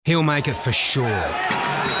He'll make it for sure.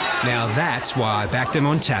 Now that's why I backed him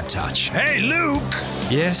on TABtouch. Hey, Luke!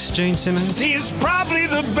 Yes, Gene Simmons? He's probably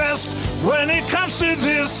the best when it comes to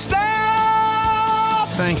this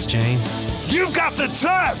stuff! Thanks, Gene. You've got the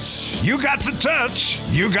touch! You got the touch,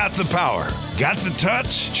 you got the power. Got the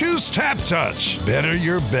touch? Choose TABtouch. Better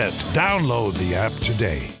your bet. Download the app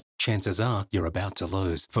today. Chances are you're about to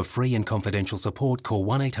lose. For free and confidential support, call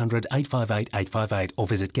 1-800-858-858 or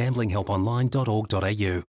visit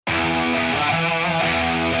gamblinghelponline.org.au.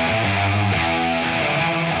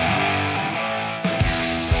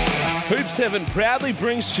 Hoops Heaven proudly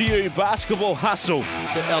brings to you Basketball Hustle.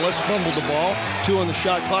 Ellis fumbled the ball. 2 on the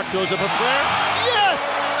shot clock. Goes up a prayer. Yes!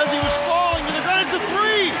 As he was falling to the ground, it's a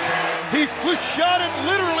 3. He shot it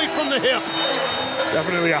literally from the hip.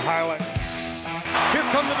 Definitely a highlight. Here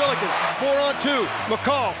come the Billikens. 4 on 2.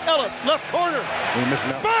 McCall. Ellis. Left corner. We're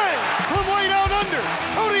missing out. Bang! From way down under.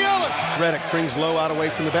 Cody Ellis. Reddick brings low out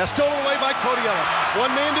away from the best. Stolen away by Cody Ellis.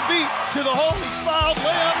 One man to beat. To the hole. He's fouled.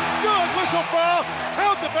 Layup. Good. Whistle foul.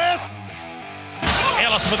 Count the best.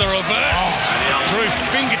 Ellis for the reverse. Through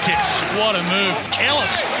fingertips. What a move.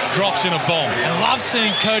 Ellis drops in a bomb. I love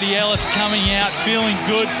seeing Cody Ellis coming out feeling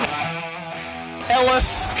good.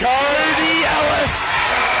 Ellis. Cody Ellis.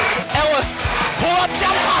 Ellis. Pull-up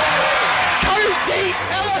jumper. Cody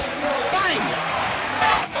Ellis. Bang.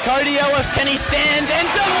 Cody Ellis, can he stand and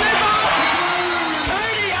deliver?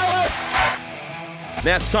 Cody Ellis.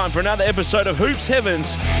 Now it's time for another episode of Hoops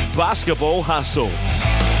Heaven's Basketball Hustle.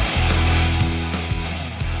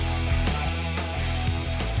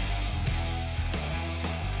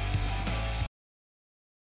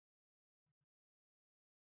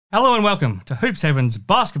 Hello and welcome to Hoops Heaven's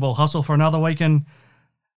Basketball Hustle for another week, and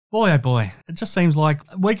boy oh boy, it just seems like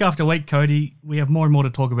week after week, Cody, we have more and more to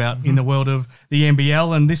talk about in the world of the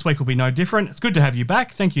NBL, and this week will be no different. It's good to have you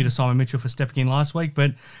back. Thank you to Simon Mitchell for stepping in last week,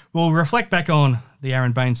 but we'll reflect back on the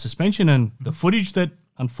Aaron Baines suspension and the footage that,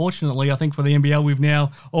 unfortunately, I think for the NBL we've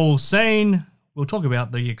now all seen. We'll talk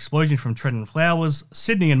about the explosion from Trenton Flowers,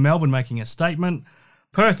 Sydney and Melbourne making a statement,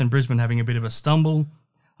 Perth and Brisbane having a bit of a stumble.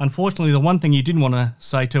 Unfortunately, the one thing you didn't want to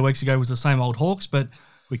say 2 weeks ago was the same old Hawks, but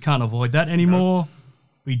we can't avoid that anymore.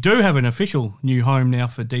 We do have an official new home now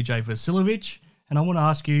for DJ Vasiljevic, and I want to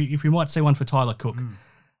ask you if we might see one for Tyler Cook.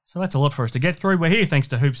 So that's a lot for us to get through. We're here thanks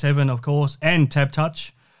to Hoops Heaven, of course, and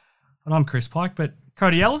TABtouch. And I'm Chris Pike, but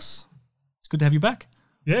Cody Ellis, it's good to have you back.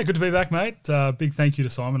 Yeah, good to be back, mate. Big thank you to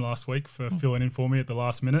Simon last week for filling in for me at the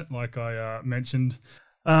last minute, like I mentioned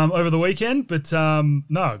over the weekend. But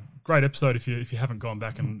no, great episode. If you haven't gone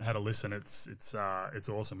back and had a listen, it's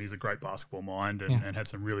awesome. He's a great basketball mind and had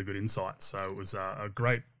some really good insights. So it was a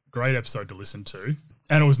great episode to listen to.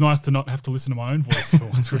 And it was nice to not have to listen to my own voice for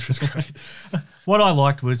once, which was great. What I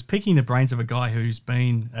liked was picking the brains of a guy who's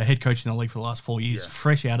been a head coach in the league for the last 4 years,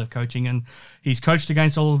 fresh out of coaching, and he's coached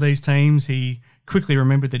against all of these teams. He quickly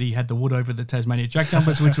remembered that he had the wood over the Tasmania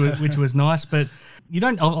Jackjumpers, which was nice. But you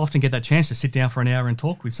don't often get that chance to sit down for an hour and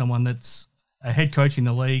talk with someone that's a head coach in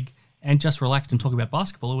the league and just relaxed and talk about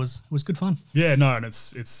basketball. It was good fun. Yeah, no, and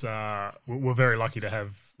it's we're very lucky to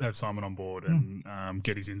have Simon on board and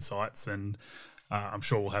get his insights, and I'm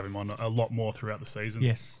sure we'll have him on a lot more throughout the season.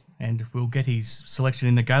 Yes, and we'll get his selection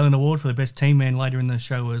in the Galen Award for the best team man later in the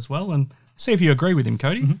show as well, and see if you agree with him,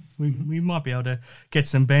 Cody. We might be able to get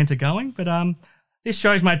some banter going, but this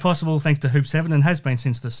show is made possible thanks to Hoops Heaven and has been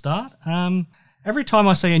since the start. Every time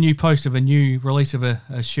I see a new post of a new release of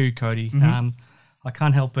a shoe, Cody, I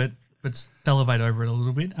can't help but salivate over it a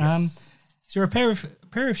little bit. Yes. Is there a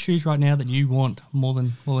pair of shoes right now that you want more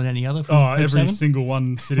than any other? Every single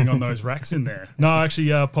one sitting on those racks in there. No, I actually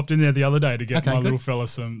popped in there the other day to get my little fella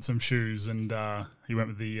some shoes, and he went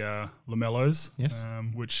with the Lamellos,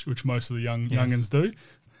 which most of the youngins do.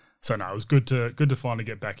 So no, it was good to finally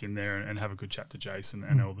get back in there and have a good chat to Jason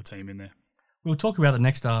and all the team in there. We'll talk about the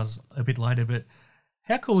next stars a bit later, but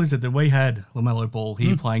how cool is it that we had LaMelo Ball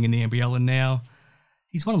here playing in the NBL, and now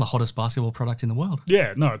he's one of the hottest basketball products in the world.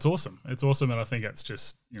 Yeah, no, it's awesome. It's awesome, and I think it's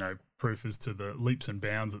just, proof as to the leaps and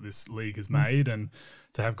bounds that this league has made, and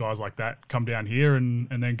to have guys like that come down here and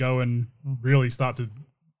then go and really start to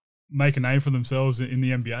make a name for themselves in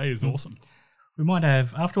the NBA is awesome. We might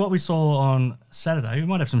have, after what we saw on Saturday, we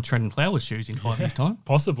might have some Trenton Flowers shoes in 5 years' time.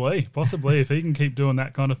 Possibly. If he can keep doing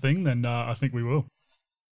that kind of thing, then I think we will.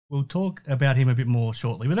 We'll talk about him a bit more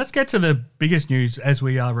shortly. But let's get to the biggest news as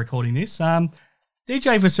we are recording this. DJ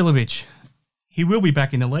Vasiljevic, he will be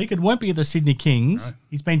back in the league. It won't be at the Sydney Kings. No.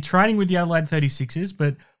 He's been training with the Adelaide 36ers,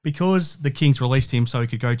 but because the Kings released him so he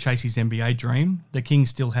could go chase his NBA dream, the Kings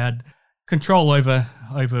still had control over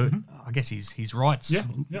I guess, his rights. Yeah.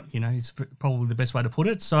 It's probably the best way to put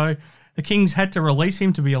it. So the Kings had to release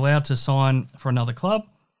him to be allowed to sign for another club.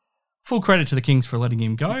 Full credit to the Kings for letting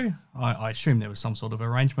him go. I assume there was some sort of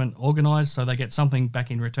arrangement organised so they get something back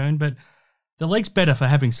in return, but the league's better for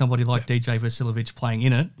having somebody like DJ Vasiljevic playing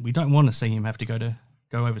in it. We don't want to see him have to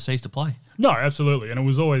go overseas to play. No, absolutely. And it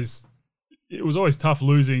was always tough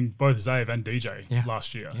losing both Zaev and DJ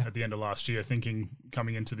last year, at the end of last year, thinking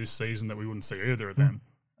coming into this season that we wouldn't see either of them.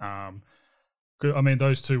 I mean,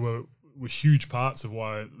 those two were huge parts of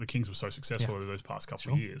why the Kings were so successful over those past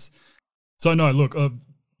couple of years. So, no, look, a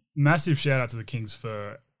massive shout out to the Kings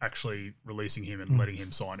for actually releasing him and letting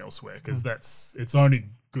him sign elsewhere, because it's only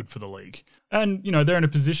good for the league. And, you know, they're in a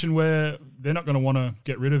position where they're not going to want to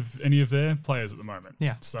get rid of any of their players at the moment.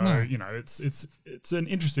 Yeah. So, you know, it's an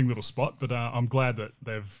interesting little spot, but I'm glad that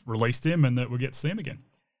they've released him and that we'll get to see him again.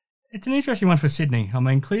 It's an interesting one for Sydney. I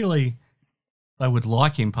mean, clearly they would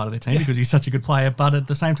like him part of their team because he's such a good player, but at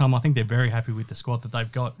the same time, I think they're very happy with the squad that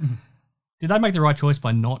they've got. Did they make the right choice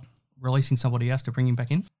by not releasing somebody else to bring him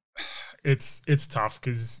back in? It's tough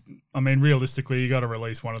because, I mean, realistically, you got to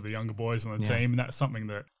release one of the younger boys on the team, and that's something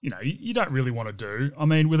that, you know, you don't really want to do. I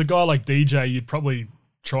mean, with a guy like DJ, you'd probably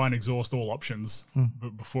try and exhaust all options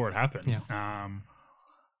before it happened. Yeah.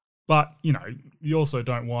 But, you know, you also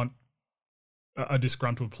don't want a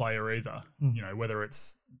disgruntled player either, you know, whether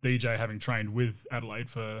it's DJ having trained with Adelaide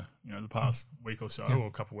for, you know, the past week or so or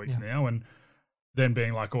a couple of weeks now, and then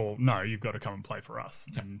being like, oh, no, you've got to come and play for us,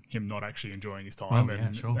 and him not actually enjoying his time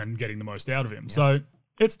and getting the most out of him. So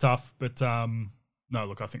it's tough, but no,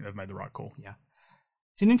 look, I think they've made the right call. Yeah.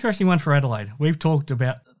 It's an interesting one for Adelaide. We've talked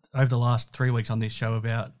about over the last 3 weeks on this show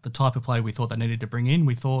about the type of player we thought they needed to bring in.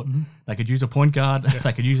 We thought they could use a point guard,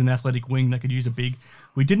 they could use an athletic wing, they could use a big.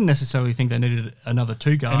 We didn't necessarily think they needed another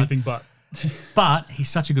two guard. Anything but. But he's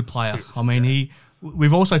such a good player. I mean,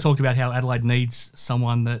 we've also talked about how Adelaide needs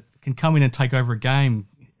someone that can come in and take over a game,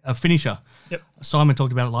 a finisher. Yep. Simon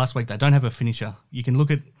talked about it last week. They don't have a finisher. You can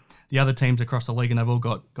look at the other teams across the league and they've all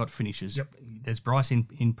got finishers. Yep. There's Bryce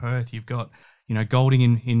in Perth. You've got, you know, Golding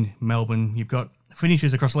in Melbourne. You've got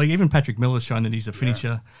finishers across the league. Even Patrick Miller's shown that he's a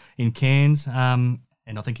finisher in Cairns. And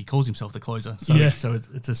I think he calls himself the closer. So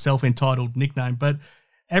it's a self-entitled nickname. But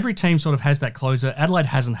every team sort of has that closer. Adelaide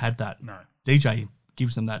hasn't had that. No. DJ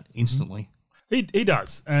gives them that instantly. He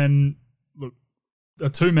does. And look, a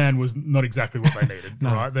two-man was not exactly what they needed,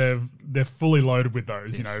 right? They're fully loaded with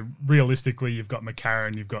those. Yes. You know, realistically, you've got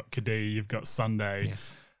McCarron, you've got Kadee, you've got Sunday.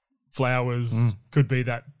 Yes. Flowers could be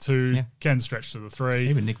that two, can stretch to the three.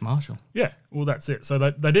 Even Nick Marshall. Yeah, well, that's it. So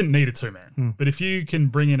they didn't need a two-man. But if you can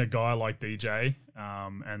bring in a guy like DJ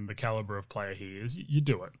and the caliber of player he is, you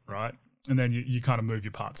do it, right? And then you kind of move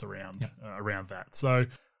your parts around around that. So,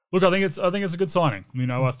 look, I think it's a good signing. You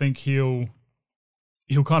know, I think he'll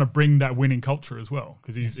kind of bring that winning culture as well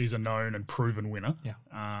because he's a known and proven winner. Yeah.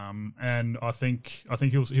 And I think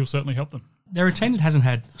he'll certainly help them. They're a team that hasn't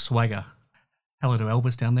had swagger. Hello to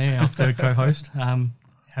Elvis down there, our third co-host,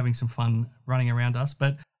 having some fun running around us.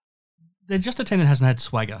 But they're just a team that hasn't had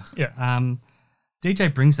swagger. Yeah.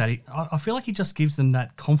 DJ brings that. I feel like he just gives them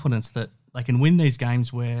that confidence that they can win these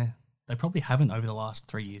games where they probably haven't over the last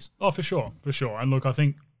 3 years. Oh, for sure. And look, I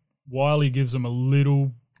think Wiley gives them a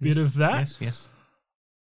little bit of that. Yes.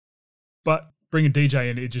 But bringing DJ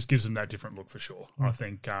in, it just gives them that different look for sure. I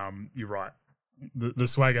think you're right. The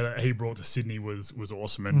swagger that he brought to Sydney was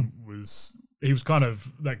awesome, and he was kind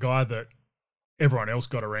of that guy that everyone else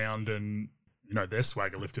got around, and you know their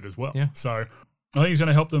swagger lifted as well. Yeah. So I think he's going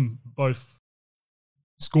to help them both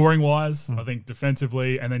scoring wise, I think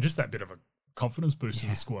defensively, and then just that bit of a confidence boost in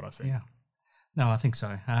the squad. I think. Yeah. No, I think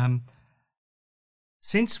so.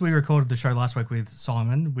 Since we recorded the show last week with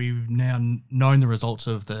Simon, we've now known the results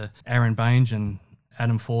of the Aaron Baines and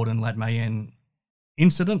Adam Ford and Lat Mayen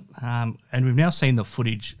incident, and we've now seen the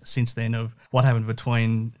footage since then of what happened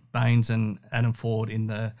between Baines and Adam Ford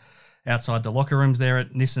outside the locker rooms there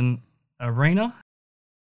at Nissan Arena.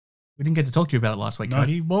 We didn't get to talk to you about it last week,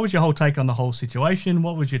 Cody. What was your whole take on the whole situation?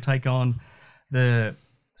 What was your take on the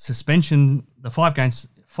suspension, the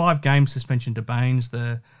 5 game suspension to Baines,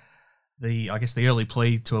 the early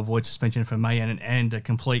plea to avoid suspension for Mayen and a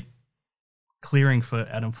complete clearing for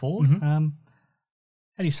Adam Ford?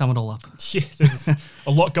 How do you sum it all up? Yeah, there's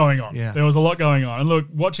a lot going on. Yeah. There was a lot going on. And look,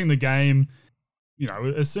 watching the game, you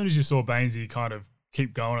know, as soon as you saw Bainesy kind of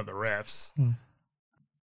keep going at the refs,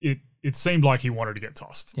 it seemed like he wanted to get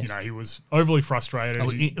tossed. Yes. You know, he was overly frustrated.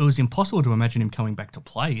 It was impossible to imagine him coming back to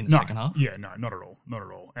play in the second half. Yeah, no, not at all. Not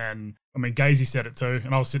at all. And, I mean, Gazy said it too,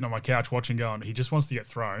 and I was sitting on my couch watching going, he just wants to get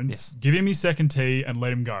thrown. Yes. Give him his second tee and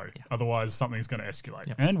let him go. Yeah. Otherwise, something's going to escalate.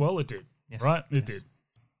 Yep. And, well, it did. Yes. Right? It did.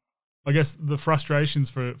 I guess the frustrations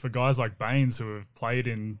for guys like Baines who have played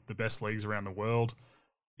in the best leagues around the world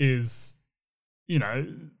is,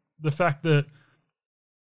 the fact that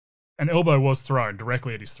an elbow was thrown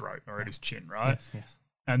directly at his throat or at his chin, right? Yes.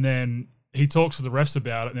 And then he talks to the refs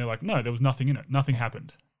about it, and they're like, no, there was nothing in it. Nothing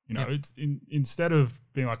happened. It's instead of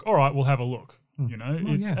being like, all right, we'll have a look.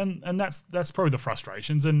 And that's probably the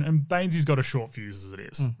frustrations. And Bainesy's got a short fuse as it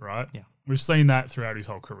is, right? Yeah. We've seen that throughout his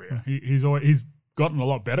whole career. He's gotten a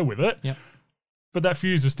lot better with it. Yeah. But that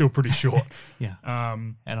fuse is still pretty short. Yeah.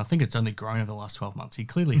 And I think it's only grown over the last 12 months. He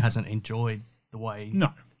clearly hasn't enjoyed the way. No.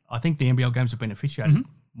 I think the NBL games have been officiated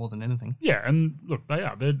more than anything. Yeah, and look, they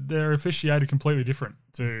are. They're officiated completely different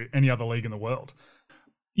to any other league in the world.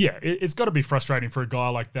 Yeah, it's got to be frustrating for a guy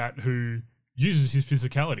like that who uses his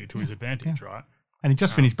physicality to his advantage, right? And he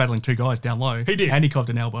just finished battling two guys down low. He did. And he copped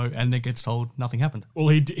an elbow and then gets told nothing happened. Well,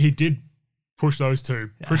 he did push those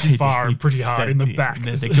two pretty far and pretty hard in the back.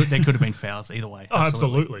 There could have been fouls either way. Oh,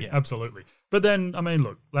 absolutely. But then, I mean,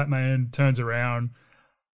 look, that man turns around,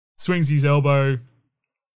 swings his elbow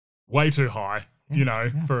way too high,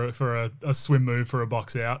 for a swim move for a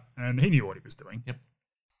box out, and he knew what he was doing. Yep.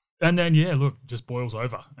 And then, just boils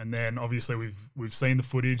over. And then, obviously, we've seen the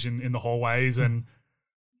footage in the hallways, and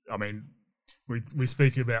I mean, we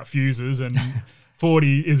speak about fuses, and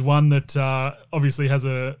 40 is one that obviously has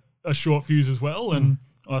a short fuse as well, and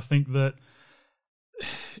I think that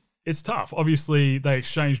it's tough. Obviously, they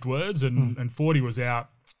exchanged words, and 40 was out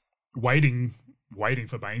waiting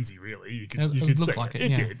for Bainesy. Really, you could say like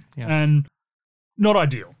it did, and not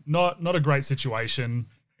ideal, not a great situation.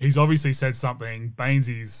 He's obviously said something.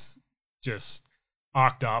 Bainesy's just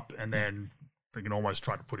arced up, and then freaking almost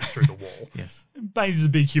tried to put him through the wall. Yes, Bainesy's a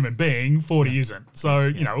big human being. 40 isn't, so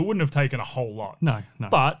it wouldn't have taken a whole lot. No.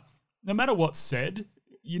 But no matter what's said,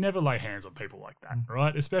 you never lay hands on people like that,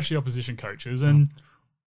 right? Especially opposition coaches. And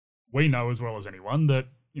we know as well as anyone that,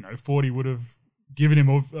 40 would have given him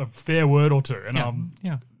a fair word or two. And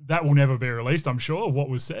that will never be released, I'm sure, what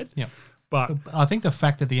was said. Yeah. But I think the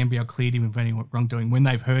fact that the NBL cleared him of any wrongdoing when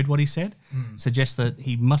they've heard what he said suggests that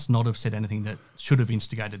he must not have said anything that should have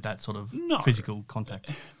instigated that sort of physical contact.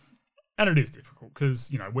 And it is difficult because,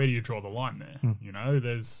 where do you draw the line there?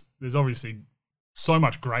 There's obviously so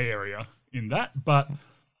much grey area in that, but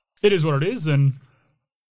it is what it is. And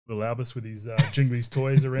Will Albus with his Jinglies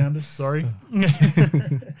toys around us, sorry.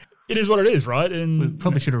 It is what it is, right? And we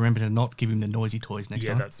probably should remember to not give him the noisy toys next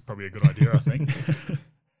time. Yeah, that's probably a good idea, I think.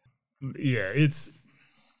 Yeah, it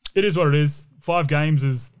is what it is. 5 games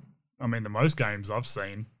is, the most games I've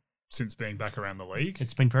seen since being back around the league.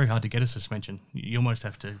 It's been very hard to get a suspension. You almost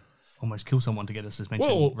have to kill someone to get a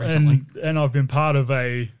suspension recently. And I've been part of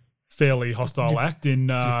a fairly hostile act in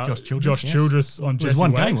Josh Childress on Jesse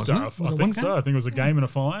Wagstaff. I think so. I think it was a game and a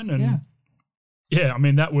fine. And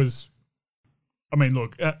that was...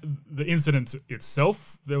 look, the incident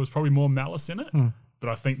itself, there was probably more malice in it, but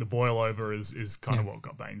I think the boil over is kind of what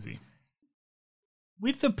got Bainesy.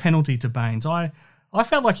 With the penalty to Baines, I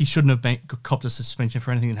felt like he shouldn't have copped a suspension for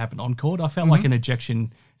anything that happened on court. I felt like an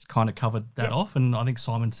ejection kind of covered that off, and I think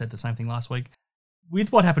Simon said the same thing last week.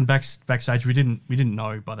 With what happened backstage, we didn't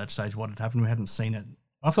know by that stage what had happened. We hadn't seen it.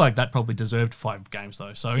 I feel like that probably deserved 5 games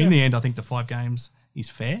though. So in the end, I think the 5 games is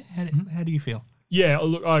fair. How do you feel? Yeah,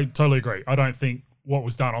 look, I totally agree. I don't think what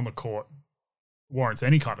was done on the court warrants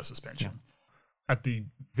any kind of suspension. At the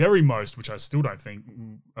very most, which I still don't think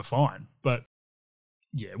a fine. But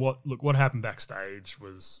yeah, what happened backstage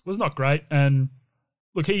was not great. And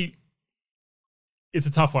look, it's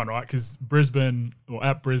a tough one, right? Because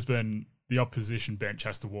at Brisbane, the opposition bench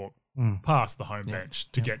has to walk past the home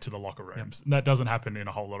bench to get to the locker rooms. And that doesn't happen in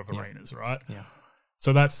a whole lot of arenas, right? Yeah.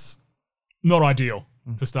 So that's not ideal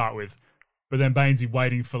to start with. But then Bainesy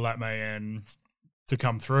waiting for Latmayan to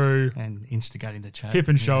come through. And instigating the chat. Hip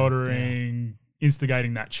and shouldering,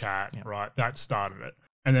 instigating that chat, right? That started it.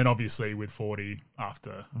 And then obviously with 40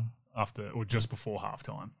 after or just before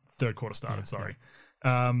halftime. Third quarter started, sorry.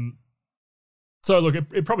 So look,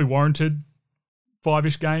 it probably warranted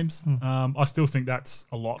 5-ish games. I still think that's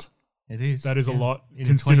a lot. It is. That is a lot in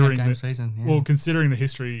considering a 28-game season. Yeah. Well, considering the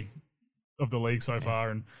history of the league so far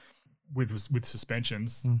and with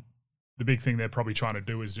suspensions, the big thing they're probably trying to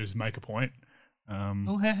do is just make a point.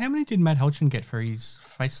 Well, how many did Matt Hodgson get for his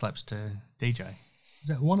face slaps to DJ? Is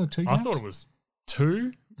that 1 or 2 games? I thought it was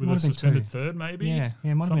 2 with a suspended third, maybe. Yeah,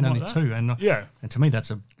 it might have been only 2. And to me,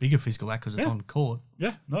 that's a bigger physical act because it's on court.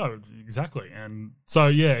 Yeah, no, exactly. And so,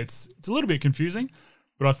 it's a little bit confusing,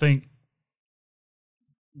 but I think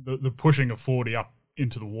the pushing of 40 up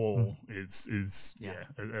into the wall is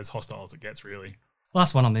as hostile as it gets, really.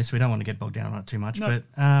 Last one on this. We don't want to get bogged down on it too much, but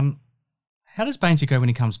How does Bainesy go when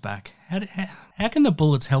he comes back? How can the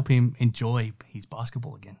Bullets help him enjoy his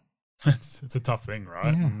basketball again? It's a tough thing,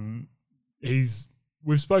 right? Yeah.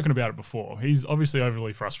 We've spoken about it before. He's obviously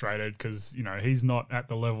overly frustrated because, he's not at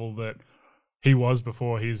the level that he was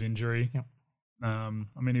before his injury. Yep.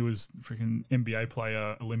 He was freaking NBA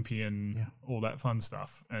player, Olympian, all that fun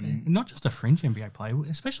stuff. And not just a fringe NBA player,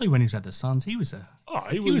 especially when he was at the Suns. He was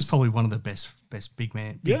probably one of the best big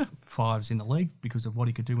fives in the league because of what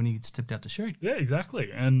he could do when he stepped out to shoot. Yeah, exactly.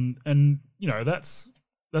 And that's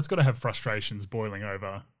got to have frustrations boiling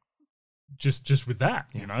over just with that,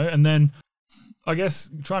 And then I guess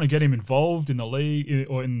trying to get him involved in the league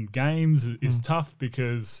or in games is tough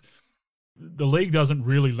because the league doesn't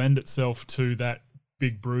really lend itself to that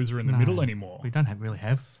big bruiser in the middle anymore. We don't really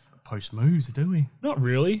have post moves, do we? Not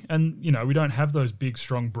really. And, we don't have those big,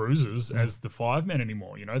 strong bruisers as the 5-men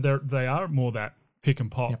anymore. They are more that pick and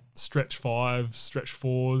pop, stretch 5s, stretch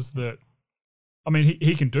 4s that,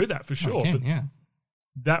 he can do that for sure. But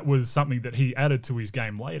that was something that he added to his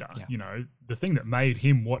game later. Yeah. The thing that made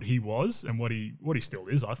him what he was and what he still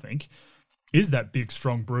is, I think, is that big,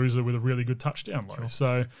 strong bruiser with a really good touchdown low. Sure.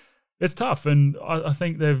 So it's tough, and I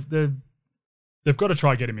think they've got to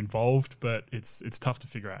try get him involved, but it's tough to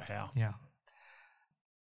figure out how. Yeah.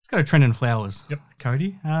 Let's go to Trendon Flowers. Yep.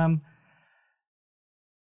 Cody.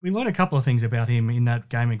 We learned a couple of things about him in that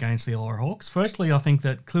game against the Illawarra Hawks. Firstly, I think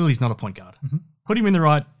that clearly he's not a point guard. Mm-hmm. Put him in the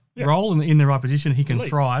right role and in the right position, he can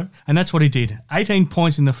thrive, and that's what he did. 18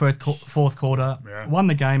 points in the fourth quarter, won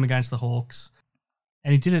the game against the Hawks,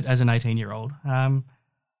 and he did it as an 18-year-old. What do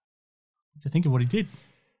you think of what he did?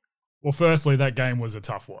 Well, firstly, that game was a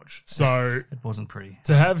tough watch. So it wasn't pretty.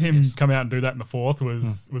 To have him come out and do that in the fourth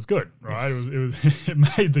was good, right? Yes. It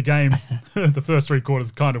made the game, the first 3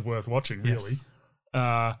 quarters, kind of worth watching, really.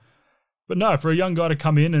 Yes. But no, for a young guy to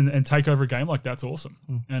come in and take over a game like that's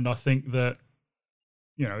awesome. And I think that,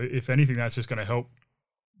 if anything, that's just going to help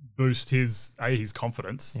boost his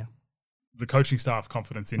confidence, the coaching staff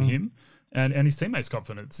confidence in him, and his teammates'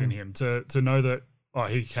 confidence in him to know that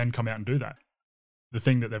he can come out and do that. The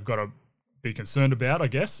thing that they've got to be concerned about, I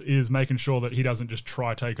guess, is making sure that he doesn't just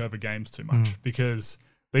try take over games too much because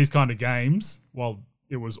these kind of games, while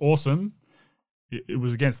it was awesome, it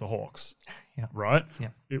was against the Hawks, right? Yeah.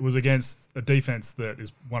 It was against a defense that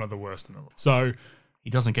is one of the worst in the league. So he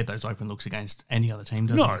doesn't get those open looks against any other team,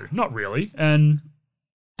 does he? No, not really. And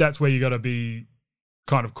that's where you got to be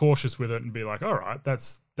kind of cautious with it and be like, all right,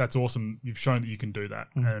 that's awesome. You've shown that you can do that.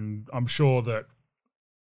 And I'm sure that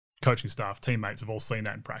coaching staff, teammates have all seen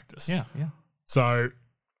that in practice. Yeah. So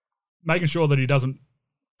making sure that he doesn't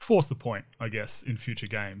force the point, I guess, in future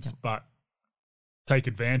games, but take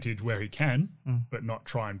advantage where he can, but not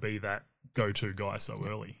try and be that go-to guy so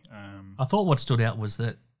early. I thought what stood out was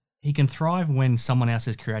that he can thrive when someone else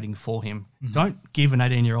is creating for him. Don't give an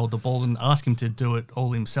 18-year-old the ball and ask him to do it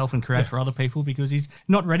all himself and create for other people because he's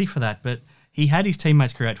not ready for that. But he had his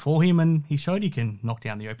teammates create for him and he showed he can knock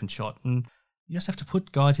down the open shot. And you just have to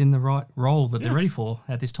put guys in the right role that they're ready for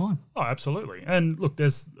at this time. Oh, absolutely. And look,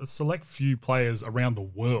 there's a select few players around the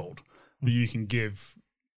world that you can give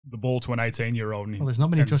the ball to an 18-year-old. Well, there's not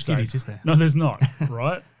many Josh Giddies, is there? No, there's not,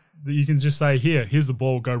 right? That you can just say, here's the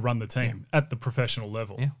ball, go run the team at the professional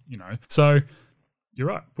level, So you're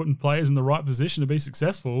right. Putting players in the right position to be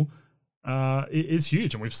successful is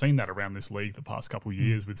huge. And we've seen that around this league the past couple of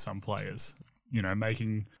years with some players,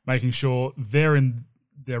 making sure they're in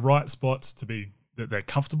their right spots to be that they're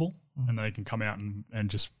comfortable and they can come out and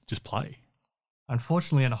just play.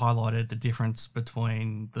 Unfortunately, it highlighted the difference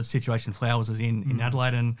between the situation Flowers is in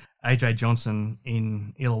Adelaide and AJ Johnson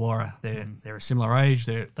in Illawarra. They're a similar age.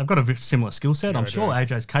 They've got a similar skill set. I'm sure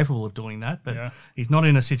AJ's capable of doing that, but he's not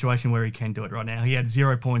in a situation where he can do it right now. He had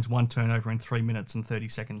 0 points, 1 turnover in 3 minutes and 30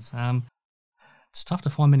 seconds. It's tough to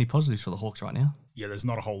find many positives for the Hawks right now. Yeah, there's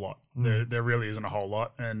not a whole lot. There really isn't a whole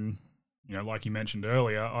lot. And like you mentioned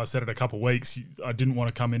earlier, I said it a couple of weeks, I didn't want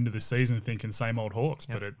to come into this season thinking same old Hawks,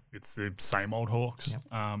 but it's the same old Hawks. Yep.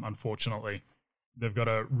 Unfortunately, they've got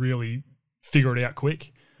to really figure it out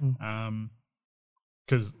quick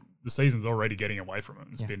because the season's already getting away from them.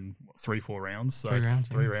 It's been 3-4 rounds, so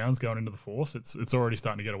 3 rounds going into the fourth. It's already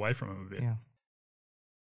starting to get away from them a bit. Yeah.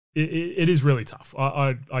 It is really tough.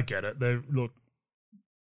 I get it.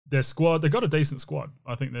 Their squad, they've got a decent squad.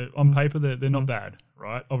 I think that on paper they're not bad,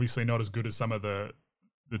 right? Obviously not as good as some of the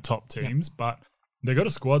top teams, but they've got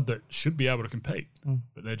a squad that should be able to compete,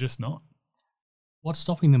 but they're just not. What's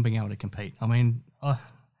stopping them being able to compete? I mean,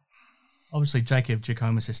 obviously Jacob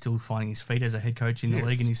Jackomas is still finding his feet as a head coach in the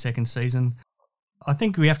league in his second season. I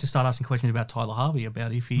think we have to start asking questions about Tyler Harvey,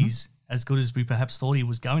 about if he's as good as we perhaps thought he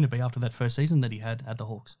was going to be after that first season that he had at the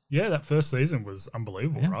Hawks. Yeah, that first season was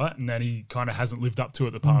unbelievable, right? And then he kind of hasn't lived up to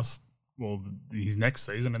it the past, his next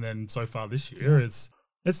season, and then so far this year, it's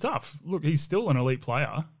tough. Look, he's still an elite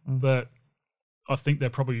player, but I think they're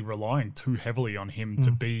probably relying too heavily on him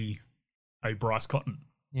to be a Bryce Cotton,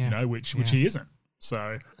 which he isn't.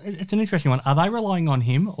 So it's an interesting one. Are they relying on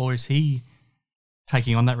him, or is he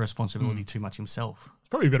taking on that responsibility too much himself? It's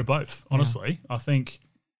probably a bit of both, honestly. I think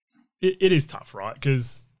it is tough, right?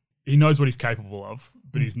 Because he knows what he's capable of,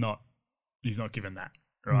 but he's not given that,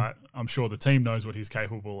 right? I'm sure the team knows what he's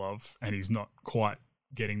capable of, and he's not quite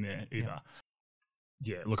getting there either.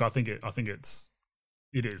 Yeah, look, I think it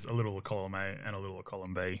is a little of column A and a little of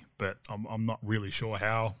column B, but I'm not really sure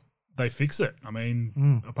how they fix it. I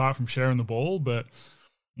mean, apart from sharing the ball, but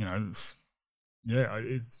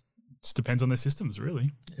it just depends on their systems, really.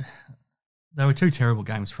 There were 2 terrible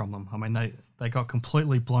games from them. I mean, they got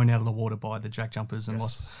completely blown out of the water by the Jack Jumpers and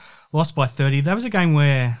lost by 30. That was a game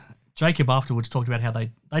where Jacob afterwards talked about how they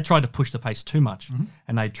tried to push the pace too much,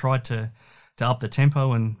 and they tried to up the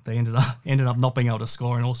tempo, and they ended up not being able to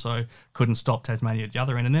score, and also couldn't stop Tasmania at the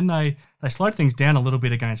other end. And then they slowed things down a little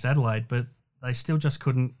bit against Adelaide, but they still just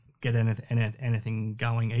couldn't get anything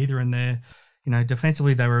going either. And there,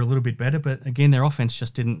 defensively they were a little bit better, but again their offense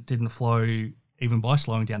just didn't flow even by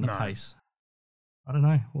slowing down the pace. I don't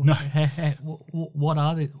know. No. What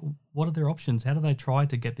are their options? How do they try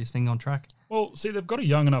to get this thing on track? Well, see, they've got a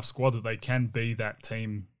young enough squad that they can be that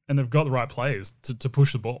team, and they've got the right players to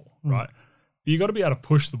push the ball, right? But you got to be able to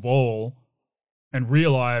push the ball and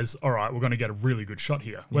realize, all right, we're going to get a really good shot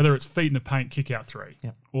here, whether it's feet in the paint, kick out 3,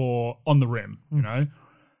 or on the rim,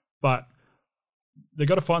 But they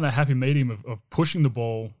got to find that happy medium of pushing the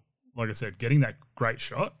ball, like I said, getting that great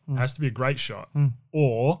shot. It has to be a great shot,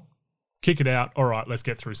 or kick it out. All right, let's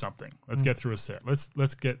get through something. Let's get through a set.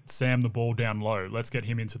 Let's get Sam the ball down low. Let's get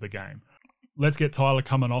him into the game. Let's get Tyler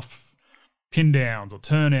coming off pin downs or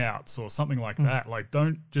turnouts or something like that. Like,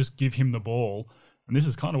 don't just give him the ball. And this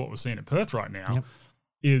is kind of what we're seeing at Perth right now.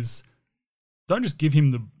 Is don't just give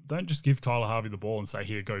Tyler Harvey the ball and say,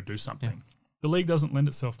 here, go do something. The league doesn't lend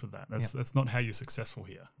itself to that. That's not how you're successful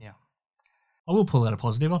here. Yeah. I will pull out a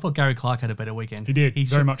positive. I thought Gary Clark had a better weekend. He did,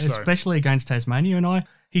 very much so. Especially against Tasmania. And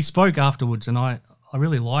he spoke afterwards, and I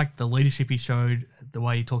really liked the leadership he showed, the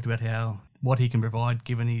way he talked about what he can provide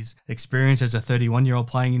given his experience as a 31-year-old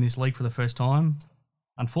playing in this league for the first time.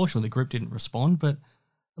 Unfortunately, the group didn't respond, but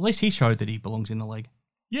at least he showed that he belongs in the league.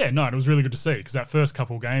 Yeah, no, it was really good to see, because that first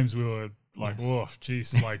couple of games we were like, oh,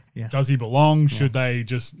 geez, like, does he belong? Should they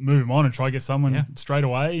just move him on and try to get someone straight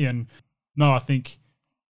away? And no, I think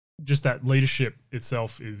just that leadership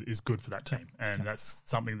itself is good for that team. And that's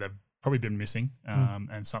something they've probably been missing,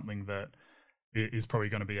 and something that is probably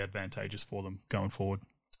going to be advantageous for them going forward.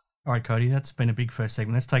 All right, Cody, that's been a big first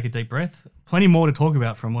segment. Let's take a deep breath. Plenty more to talk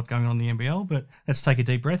about from what's going on in the NBL, but let's take a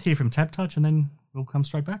deep breath, hear from Tap Touch, and then we'll come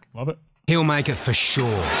straight back. Love it. He'll make it for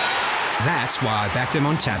sure. That's why I backed him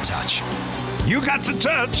on Tap Touch. You got the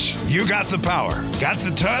touch. You got the power. Got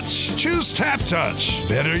the touch? Choose Tap Touch.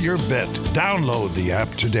 Better your bet. Download the app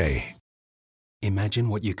today. Imagine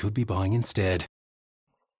what you could be buying instead.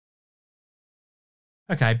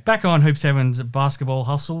 Okay, back on Hoop 7's basketball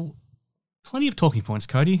hustle. Plenty of talking points,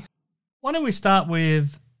 Cody. Why don't we start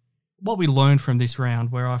with what we learned from this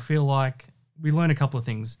round, where I feel like we learned a couple of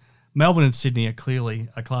things. Melbourne and Sydney are clearly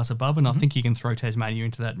a class above, and I think you can throw Tasmania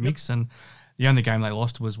into that mix. And the only game they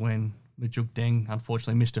lost was when Majuk Deng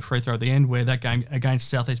unfortunately missed a free throw at the end, where that game against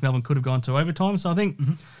Southeast Melbourne could have gone to overtime. So I think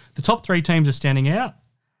the top 3 teams are standing out.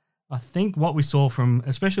 I think what we saw from,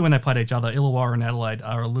 especially when they played each other, Illawarra and Adelaide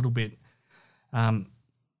are a little bit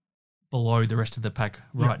below the rest of the pack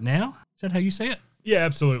right now. Is that how you see it? Yeah,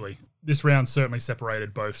 absolutely. This round certainly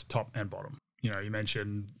separated both top and bottom. You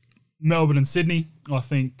mentioned Melbourne and Sydney. I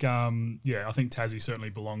think, I think Tassie certainly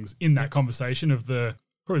belongs in that conversation of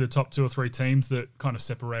probably the top 2 or 3 teams that kind of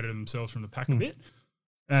separated themselves from the pack a bit.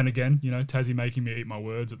 And again, Tassie making me eat my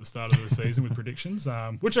words at the start of the season with predictions,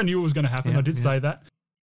 which I knew was going to happen. I did say that.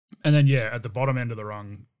 And then, at the bottom end of the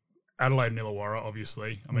rung, Adelaide and Illawarra,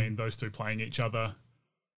 obviously. I mean, those two playing each other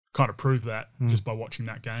kind of proved that just by watching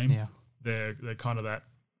that game. Yeah. They're kind of that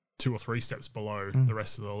 2 or 3 steps below the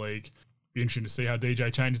rest of the league. Be interesting to see how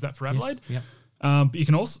DJ changes that for Adelaide. Yes. But you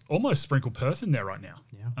can also almost sprinkle Perth in there right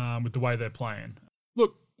now with the way they're playing.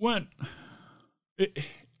 Look,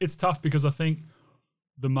 it's tough because I think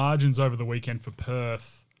the margins over the weekend for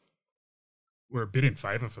Perth were a bit in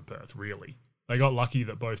favour for Perth, really. They got lucky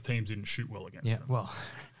that both teams didn't shoot well against them. Well,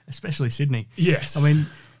 especially Sydney. Yes. I mean,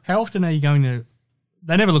 how often are you going to...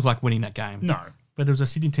 They never look like winning that game. No. But there was a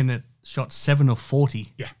Sydney team that shot 7 of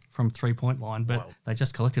 40 from 3-point line, but they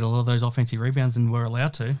just collected a lot of those offensive rebounds and were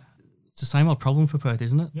allowed to. It's the same old problem for Perth,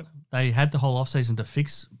 isn't it? Yep. They had the whole offseason to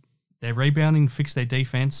fix their rebounding, fix their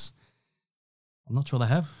defense. I'm not sure they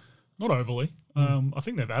have. Not overly. I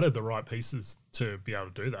think they've added the right pieces to be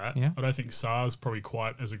able to do that. Yeah. I don't think Sar's probably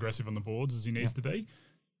quite as aggressive on the boards as he needs to be.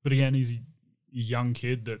 But again, he's a young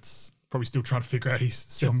kid that's probably still trying to figure out his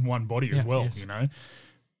 7-1 body as well, you know.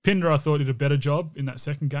 Pinder, I thought, did a better job in that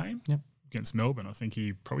second game against Melbourne. I think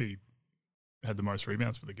he probably had the most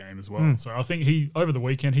rebounds for the game as well. So I think over the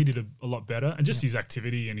weekend, he did a lot better. And just his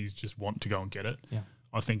activity and his just want to go and get it,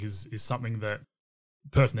 I think is something that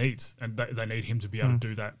Perth needs. And they need him to be able to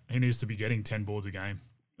do that. He needs to be getting 10 boards a game.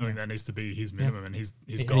 I think that needs to be his minimum and his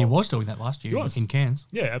goal. And he was doing that last year in Cairns.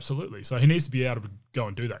 Yeah, absolutely. So he needs to be able to go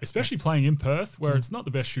and do that, especially playing in Perth, where it's not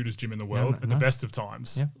the best shooters gym in the world at the best of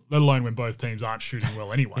times, let alone when both teams aren't shooting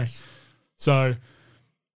well anyway. So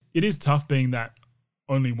it is tough being that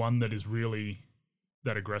only one that is really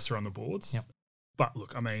that aggressor on the boards. But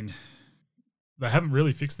look, I mean, they haven't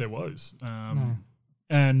really fixed their woes.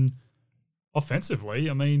 And offensively,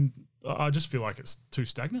 I mean, I just feel like it's too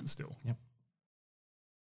stagnant still.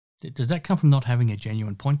 Does that come from not having a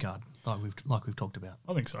genuine point guard like we've talked about?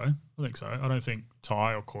 I think so. I don't think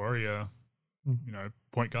Ty or Corey are,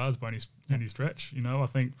 point guards by any stretch. I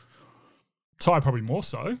think Ty probably more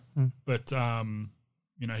so, but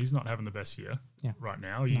he's not having the best year right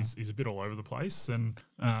now. He's a bit all over the place, and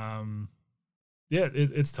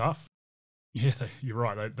it's tough. Yeah, you're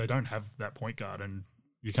right. They don't have that point guard, and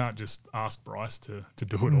you can't just ask Bryce to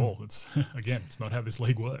do it all. It's it's not how this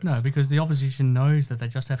league works. No, because the opposition knows that they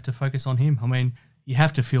just have to focus on him. I mean, you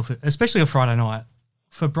have to feel for, especially on Friday night,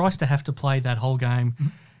 for Bryce to have to play that whole game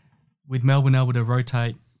with Melbourne able to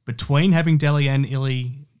rotate between having Delhi and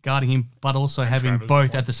Illy guarding him, but also having Travers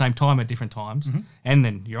both at the same time at different times. And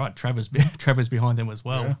then, you're right, Travers behind them as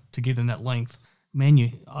well to give them that length.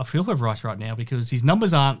 Man, I feel for Bryce right now because his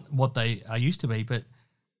numbers aren't what they are used to be, but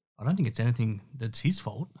I don't think it's anything that's his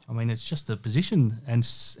fault. I mean, it's just the position and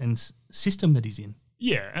system that he's in.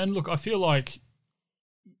 Yeah, and look, I feel like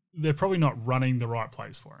they're probably not running the right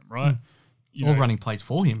plays for him, right? Or running plays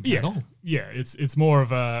for him at all. Yeah, it's more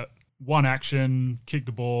of a one action, kick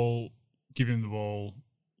the ball, give him the ball,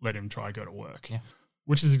 let him try go to work,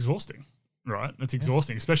 which is exhausting, right? It's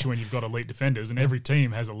exhausting, especially when you've got elite defenders, and every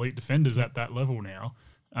team has elite defenders at that level now,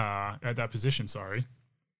 at that position, sorry.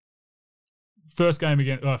 First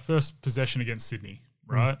possession against Sydney,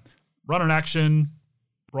 right? Run an action,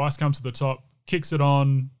 Bryce comes to the top, kicks it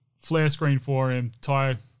on, flare screen for him,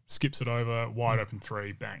 Ty skips it over, wide open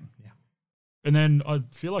three, bang. And then I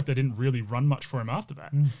feel like they didn't really run much for him after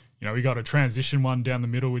that. He got a transition one down the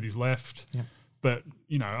middle with his left. But,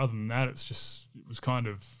 other than that, it was kind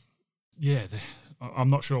of, I'm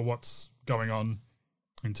not sure what's going on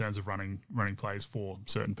in terms of running plays for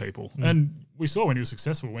certain people. And we saw when he was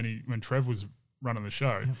successful, when Trev was running the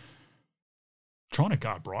show, trying to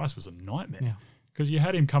guard Bryce was a nightmare because you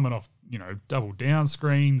had him coming off, double down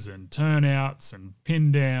screens and turnouts and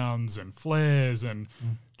pin downs and flares and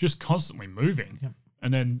just constantly moving.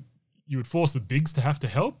 And then you would force the bigs to have to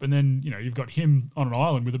help. And then, you've got him on an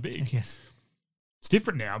island with a big. Yes. It's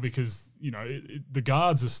different now because, the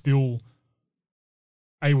guards are still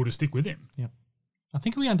able to stick with him. I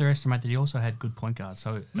think we underestimate that he also had good point guards.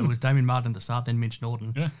 So it was Damien Martin at the start, then Mitch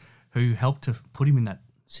Norton, who helped to put him in that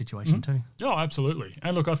situation too. Oh, absolutely.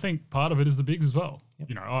 And look, I think part of it is the bigs as well.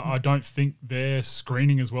 I don't think they're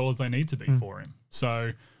screening as well as they need to be for him.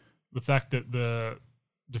 So the fact that the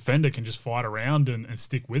defender can just fight around and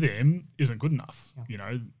stick with him isn't good enough,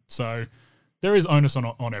 So there is onus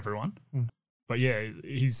on everyone. But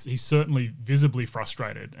he's certainly visibly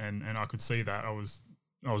frustrated, and I could see that. I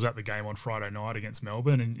was at the game on Friday night against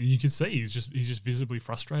Melbourne, and you could see he's just visibly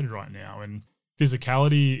frustrated right now. And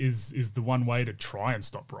physicality is the one way to try and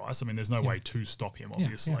stop Bryce. I mean, there's no way to stop him,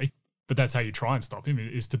 obviously, but that's how you try and stop him,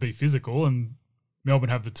 is to be physical. And Melbourne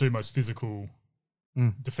have the two most physical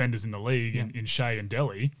defenders in the league in Shea and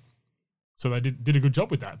Delhi, so they did a good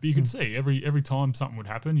job with that. But you can see every time something would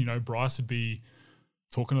happen, Bryce would be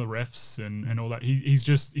talking to the refs and all that.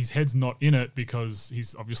 His head's not in it because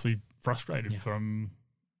he's obviously frustrated from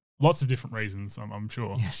lots of different reasons, I'm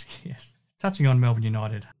sure. Yes. Touching on Melbourne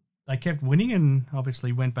United, they kept winning and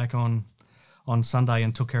obviously went back on Sunday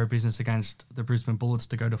and took care of business against the Brisbane Bullets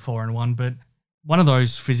to go to 4-1. But one of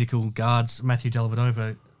those physical guards, Matthew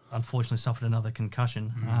Dellavedova, unfortunately suffered another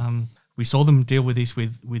concussion. We saw them deal with this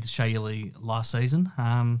with Shea Ili last season.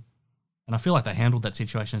 And I feel like they handled that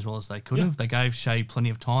situation as well as they could have. They gave Shea plenty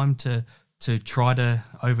of time to try to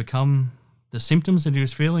overcome the symptoms that he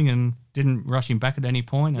was feeling and didn't rush him back at any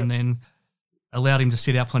point. And then allowed him to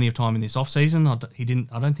sit out plenty of time in this off-season. I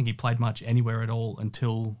don't think he played much anywhere at all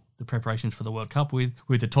until the preparations for the World Cup with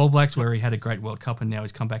the Tall Blacks, where he had a great World Cup, and now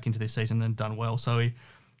he's come back into this season and done well. So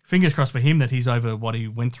fingers crossed for him that he's over what he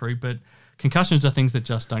went through. But concussions are things that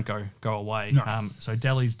just don't go away. No. So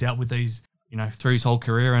Delhi's dealt with these, through his whole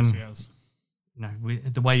career, and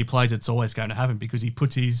the way he plays, it's always going to happen because he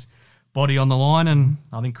puts his body on the line. And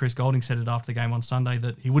I think Chris Golding said it after the game on Sunday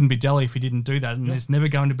that he wouldn't be Delhi if he didn't do that. And there's never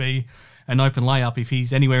going to be an open layup if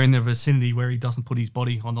he's anywhere in the vicinity where he doesn't put his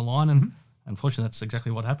body on the line. And unfortunately, that's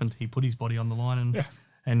exactly what happened. He put his body on the line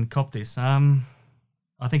and copped this. I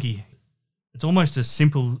think it's almost a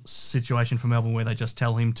simple situation for Melbourne where they just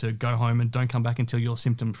tell him to go home and don't come back until you're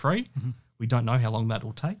symptom free. We don't know how long that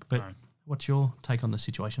will take, but what's your take on the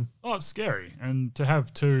situation? Oh, it's scary. And to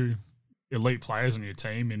have two elite players on your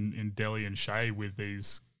team in Delhi and Shea with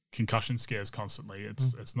these concussion scares constantly,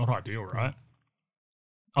 it's not ideal, right?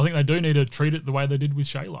 I think they do need to treat it the way they did with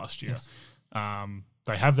Shea last year. Yes.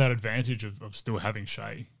 They have that advantage of still having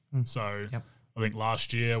Shea. So I think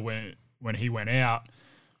last year when he went out,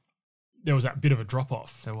 there was that bit of a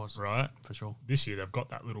drop-off. There was. Right? For sure. This year they've got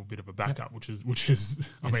that little bit of a backup, which is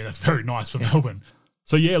I mean, that's very nice for Melbourne.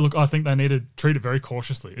 So, look, I think they need to treat it very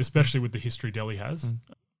cautiously, especially with the history Delhi has.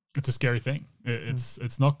 It's a scary thing.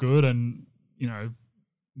 It's not good, and,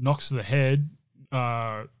 knocks to the head,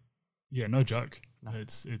 no joke. No.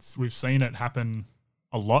 It's we've seen it happen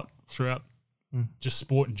a lot throughout just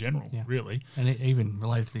sport in general, really. And it even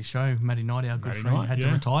related to this show, Matty Knight, our good friend, had to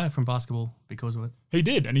retire from basketball because of it. He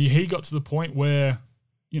did, and he got to the point where,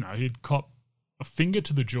 he'd cop a finger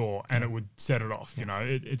to the jaw and it would set it off.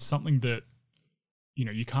 It's something that,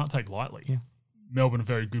 you can't take lightly. Yeah. Melbourne are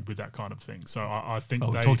very good with that kind of thing. So I think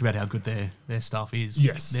we talked about how good their staff is.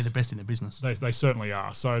 Yes. They're the best in the business. They certainly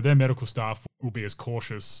are. So their medical staff will be as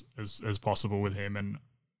cautious as possible with him. And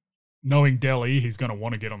knowing Delhi, he's going to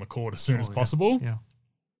want to get on the court as soon as possible. Yeah.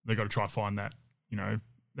 They've got to try to find that,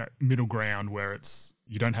 that middle ground where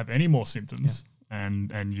you don't have any more symptoms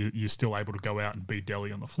and you're still able to go out and beat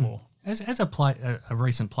Delhi on the floor. As a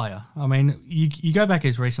recent player, I mean, you go back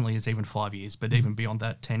as recently as even 5 years, but even beyond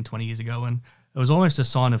that, 10, 20 years ago, and it was almost a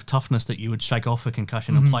sign of toughness that you would shake off a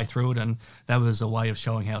concussion and play through it, and that was a way of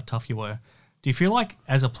showing how tough you were. Do you feel like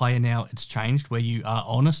as a player now it's changed where you are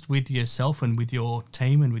honest with yourself and with your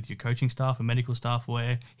team and with your coaching staff and medical staff,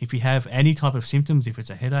 where if you have any type of symptoms, if it's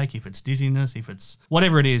a headache, if it's dizziness, if it's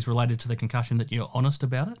whatever it is related to the concussion, that you're honest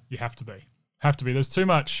about it? You have to be. There's too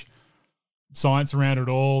much science around it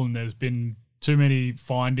all, and there's been too many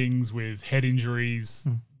findings with head injuries.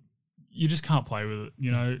 You just can't play with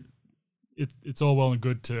it. It's all well and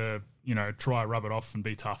good to, try rub it off and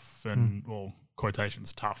be tough and, well,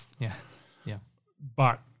 quotations, tough. Yeah.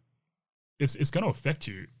 But it's going to affect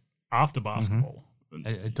you after basketball.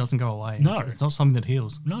 It doesn't go away. No. It's not something that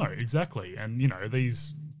heals. No, exactly. And,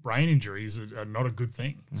 these brain injuries are not a good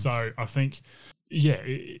thing. So I think,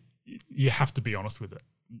 you have to be honest with it.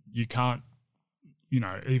 You can't,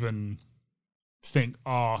 even think,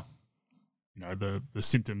 the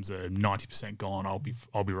symptoms are 90% gone.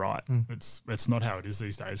 I'll be right. It's not how it is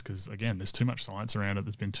these days because, again, there's too much science around it.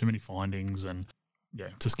 There's been too many findings, and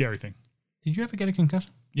it's a scary thing. Did you ever get a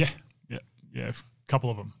concussion? Yeah, a couple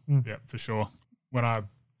of them. Yeah, for sure. When I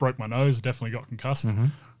broke my nose, I definitely got concussed.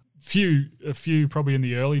 A few probably in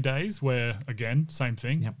the early days where, again, same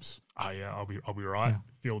thing. Yep. I'll be right. Yeah.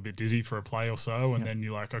 Feel a bit dizzy for a play or so, and then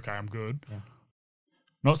you're like, okay, I'm good. Yeah.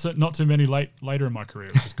 Not too many later in my career,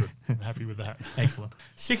 which is good. I'm happy with that. Excellent.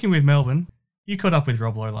 Sticking with Melbourne, you caught up with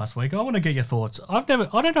Rob Lowe last week. I want to get your thoughts. I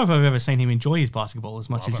don't know if I've ever seen him enjoy his basketball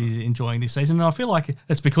as much as he's enjoying this season. And I feel like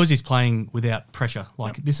it's because he's playing without pressure.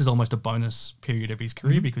 This is almost a bonus period of his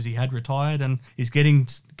career because he had retired and is getting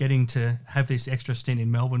to have this extra stint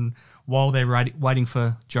in Melbourne while they're waiting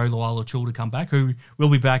for Joe Luala-Chul to come back, who will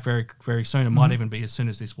be back very, very soon. It might even be as soon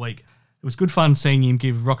as this week. It was good fun seeing him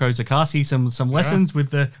give Rocco Zukasi some lessons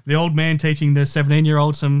with the old man teaching the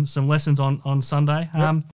 17-year-old some lessons on Sunday.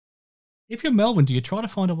 If you're Melbourne, do you try to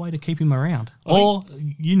find a way to keep him around? Or,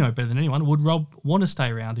 you know better than anyone, would Rob want to stay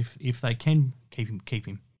around if they can keep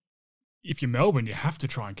him? If you're Melbourne, you have to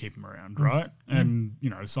try and keep him around, right? And,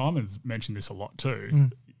 Simon's mentioned this a lot too.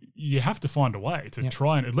 You have to find a way to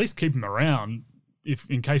try and at least keep him around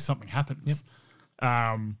in case something happens.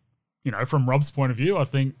 From Rob's point of view, I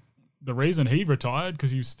think the reason he retired,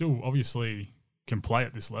 because he still obviously can play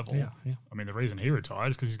at this level. I mean, the reason he retired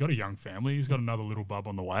is because he's got a young family. He's got another little bub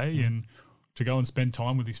on the way and to go and spend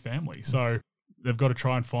time with his family. So they've got to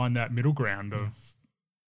try and find that middle ground of,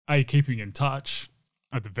 A, keeping in touch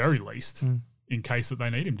at the very least in case that they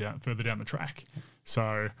need him further down the track.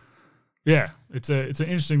 So, Yeah, it's an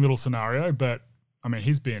interesting little scenario, but I mean,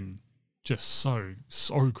 he's been just so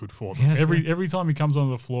good for them. Yeah, every time he comes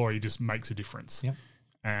onto the floor, he just makes a difference. Yep.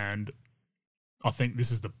 And I think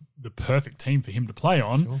this is the perfect team for him to play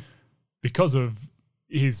on because of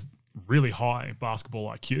his really high basketball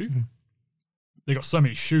IQ. Mm-hmm. They got so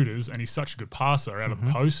many shooters, and he's such a good passer out of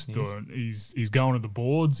the post. Or he's going to the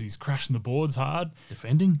boards. He's crashing the boards hard.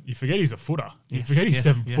 Defending. You forget he's a footer. You Yes, forget he's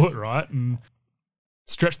yes, 7 yes. foot, right? And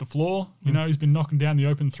stretch the floor. You know, he's been knocking down the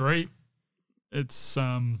open three. It's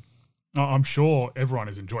I'm sure everyone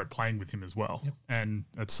has enjoyed playing with him as well, and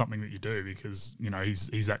it's something that you do because you know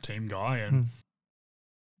he's that team guy, and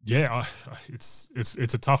it's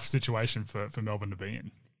a tough situation for Melbourne to be in.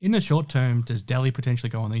 In the short term, does Daly potentially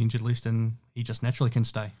go on the injured list and he just naturally can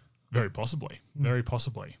stay? Very possibly. Very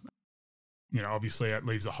possibly. You know, obviously it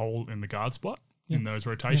leaves a hole in the guard spot in those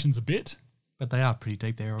rotations a bit. But they are pretty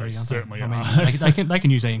deep there already, They aren't certainly they? are. I mean, they can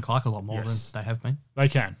use Ian Clark a lot more Yes. than they have been. They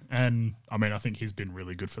can. And I mean, I think he's been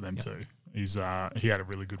really good for them too. He had a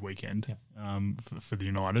really good weekend for the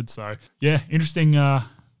United. So yeah, interesting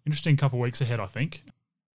couple of weeks ahead, I think.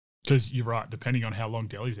 Because you're right, depending on how long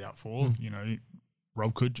Delhi's out for, you know,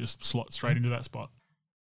 Rob could just slot straight into that spot.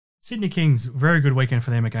 Sydney Kings, very good weekend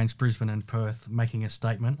for them against Brisbane and Perth, making a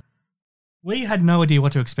statement. We had no idea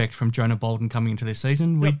what to expect from Jonah Bolden coming into this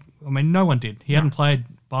season. No one did. He hadn't played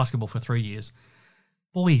basketball for 3 years.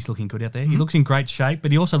 Boy, he's looking good out there. He looks in great shape,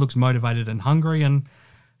 but he also looks motivated and hungry. And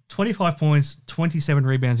 25 points, 27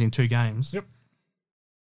 rebounds in 2 games. Yep.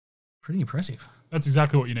 Pretty impressive. That's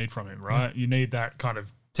exactly what you need from him, right? You need that kind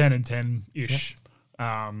of 10 and 10-ish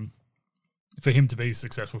for him to be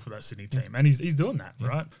successful for that Sydney team. And he's doing that,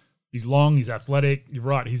 right? He's long, he's athletic. You're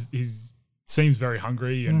right. He's seems very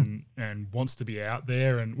hungry and wants to be out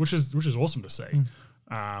there, and which is awesome to see.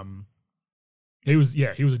 He was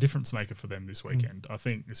a difference maker for them this weekend. I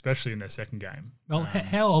think, especially in their second game. Well,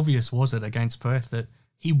 how obvious was it against Perth that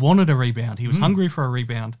he wanted a rebound? He was hungry for a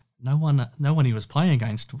rebound. No one he was playing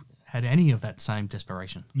against had any of that same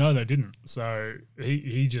desperation. No, they didn't. So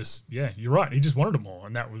he just, you're right. He just wanted them all,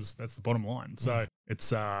 and that's the bottom line. So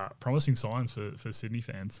it's promising signs for Sydney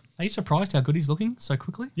fans. Are you surprised how good he's looking so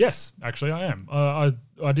quickly? Yes, actually I am.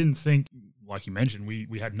 I didn't think, like you mentioned,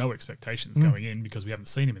 we had no expectations going in because we haven't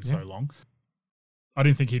seen him in so long. I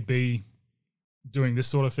didn't think he'd be doing this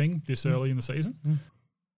sort of thing this early in the season.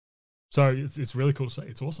 So it's really cool to see.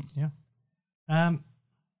 It's awesome. Yeah.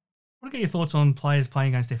 I want to get your thoughts on players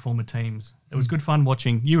playing against their former teams. It was good fun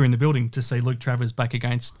watching, you were in the building, to see Luke Travers back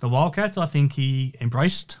against the Wildcats. I think he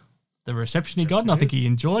embraced the reception he got, and I think he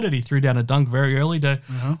enjoyed it. He threw down a dunk very early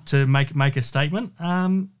to make a statement.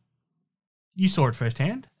 You saw it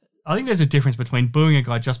firsthand. I think there's a difference between booing a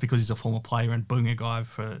guy just because he's a former player and booing a guy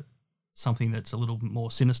for something that's a little more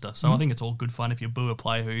sinister. So I think it's all good fun if you boo a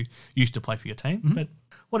player who used to play for your team. But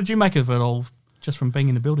what did you make of it all just from being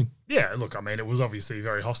in the building? Yeah, look, I mean, it was obviously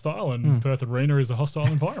very hostile, and Perth Arena is a hostile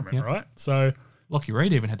environment, right? So Lockie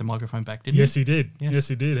Reed even had the microphone back, didn't he? Yes, he did. Yes,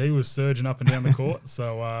 he did. He was surging up and down the court.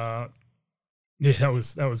 So, that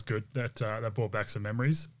was good. That brought back some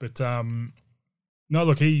memories. But no,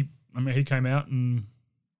 look, he came out and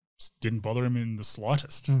didn't bother him in the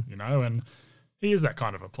slightest, you know, and he is that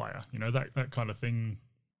kind of a player, you know, that kind of thing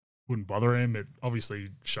wouldn't bother him. It obviously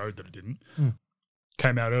showed that it didn't.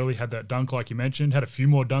 Came out early, had that dunk like you mentioned, had a few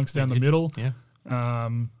more dunks down the middle. Yeah.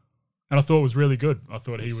 And I thought it was really good. I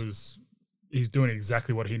thought he's doing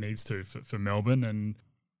exactly what he needs to for Melbourne. And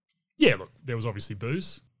yeah, look, there was obviously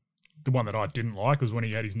boos. The one that I didn't like was when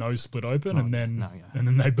he had his nose split open and then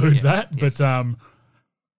they booed that. Yes. But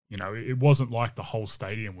you know, it wasn't like the whole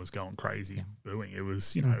stadium was going crazy booing. It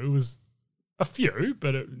was, you know, it was a few,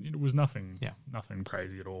 but it was nothing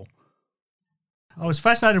crazy at all. I was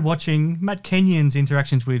fascinated watching Matt Kenyon's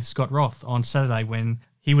interactions with Scott Roth on Saturday when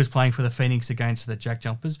he was playing for the Phoenix against the Jack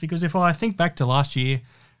Jumpers, because if I think back to last year,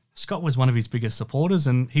 Scott was one of his biggest supporters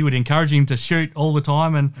and he would encourage him to shoot all the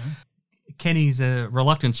time, and Kenny's a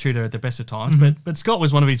reluctant shooter at the best of times, but Scott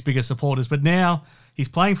was one of his biggest supporters. But now he's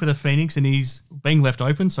playing for the Phoenix and he's being left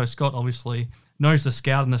open, so Scott obviously knows the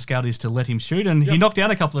scout, and the scout is to let him shoot, and he knocked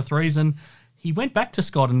down a couple of threes, and he went back to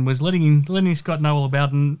Scott and was letting Scott know all about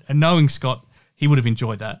it, and knowing Scott, he would have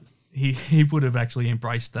enjoyed that. He would have actually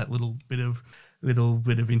embraced that little bit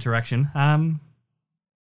of interaction.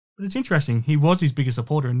 But it's interesting. He was his biggest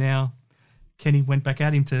supporter, and now Kenny went back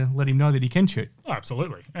at him to let him know that he can shoot. Oh,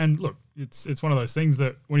 absolutely. And look, it's one of those things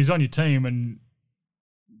that when he's on your team and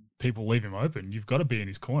people leave him open, you've got to be in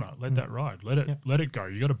his corner. Let that ride. Let it go.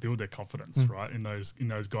 You got to build their confidence, right? In those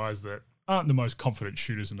guys that aren't the most confident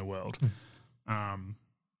shooters in the world. But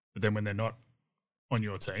then when they're not on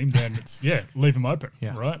your team, then it's, leave them open,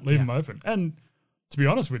 Yeah. right? Leave them open. And to be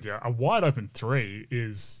honest with you, a wide open three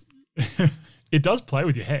is, it does play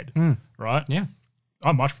with your head, right? Yeah.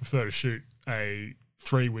 I much prefer to shoot a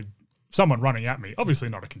three with someone running at me. Obviously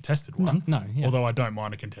not a contested one. No, yeah. Although I don't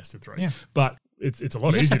mind a contested three. Yeah. But it's a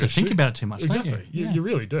lot You easier just have to think shoot. about it too much, Exactly. don't you? You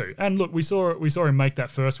really do. And look, we saw him make that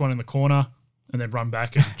first one in the corner and then run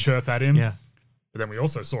back and chirp at him. Yeah. But then we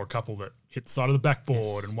also saw a couple that hit the side of the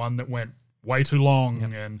backboard and one that went way too long.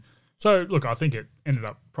 Yep. And so, look, I think it ended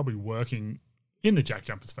up probably working in the Jack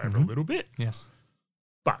Jumpers' favour a little bit. Yes.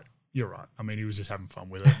 But you're right. I mean, he was just having fun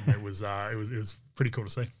with it. And it was pretty cool to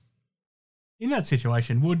see. In that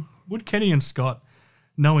situation, would Kenny and Scott,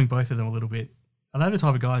 knowing both of them a little bit, are they the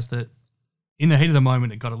type of guys that, in the heat of the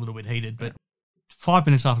moment, it got a little bit heated, but 5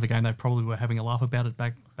 minutes after the game, they probably were having a laugh about it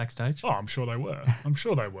backstage? Oh, I'm sure they were.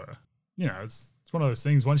 You know, it's one of those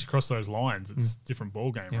things. Once you cross those lines, it's a different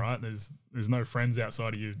ball game, right? There's no friends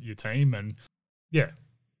outside of your team, and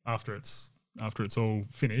after it's all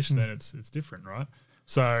finished, then it's different, right?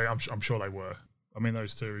 So I'm sure they were. I mean,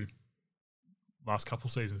 those two last couple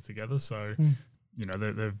seasons together, so you know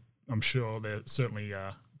they're I'm sure they're certainly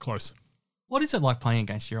close. What is it like playing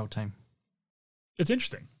against your old team? It's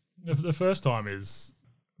interesting. The first time is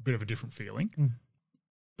a bit of a different feeling,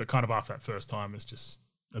 but kind of after that first time, it's just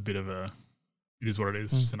a bit of it is what it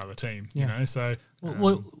is, just another team, you know? So,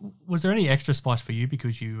 well, was there any extra spice for you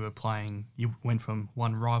because you went from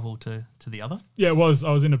one rival to the other? Yeah, it was.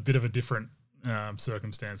 I was in a bit of a different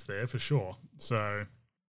circumstance there for sure. So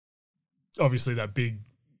obviously that big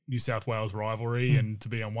New South Wales rivalry and to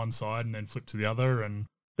be on one side and then flip to the other. And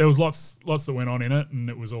there was lots that went on in it, and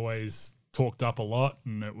it was always talked up a lot,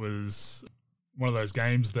 and it was one of those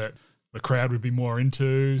games that the crowd would be more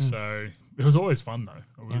into. So it was always fun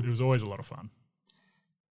though. It was always a lot of fun.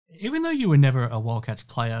 Even though you were never a Wildcats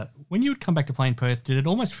player, when you would come back to play in Perth, did it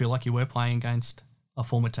almost feel like you were playing against a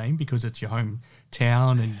former team because it's your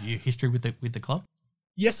hometown and your history with the club?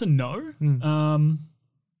 Yes and no.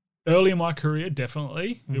 Early in my career,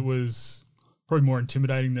 definitely. It was probably more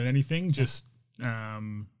intimidating than anything. Just, you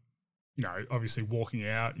know, obviously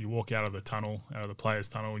you walk out of the tunnel, out of the players'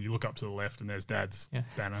 tunnel, and you look up to the left and there's Dad's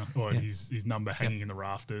banner or his number hanging in the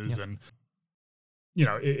rafters. And, you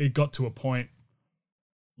know, it got to a point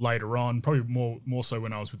later on, probably more so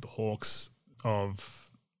when I was with the Hawks,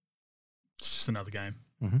 of it's just another game.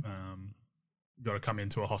 You've got to come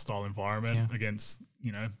into a hostile environment against,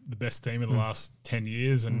 you know, the best team of the last 10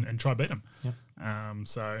 years and try beat them.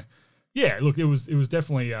 So, yeah, look, it was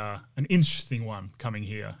definitely an interesting one coming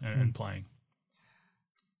here and playing.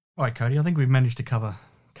 All right, Cody, I think we've managed to cover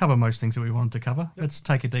most things that we wanted to cover. Let's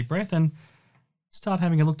take a deep breath and start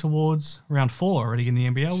having a look towards round 4 already in the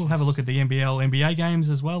NBL. We'll have a look at the NBA games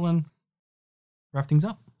as well and wrap things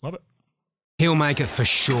up. Love it. He'll make it for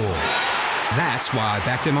sure. That's why I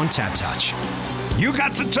backed him on Tap Touch. You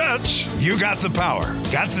got the touch, you got the power.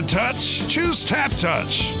 Got the touch? Choose Tap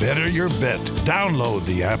Touch. Better your bet. Download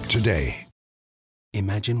the app today.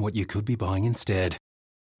 Imagine what you could be buying instead.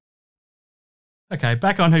 Okay,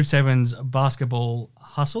 back on Hoop 7's basketball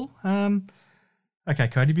hustle. Okay,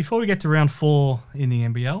 Cody, before we get to round 4 in the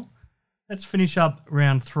NBL, let's finish up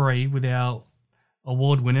round 3 with our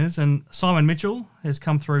award winners. And Simon Mitchell has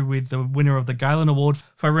come through with the winner of the Galen Award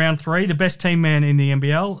for round 3, the best team man in the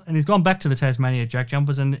NBL. And he's gone back to the Tasmania Jack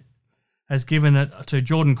Jumpers and has given it to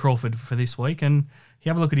Jordan Crawford for this week. And you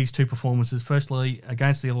have a look at his 2 performances. Firstly,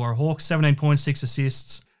 against the Illawarra Hawks, 17.6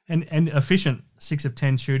 assists and efficient 6 of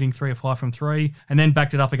 10 shooting, 3 of 5 from 3. And then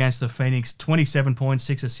backed it up against the Phoenix,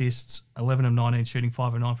 27.6 assists, 11 of 19 shooting,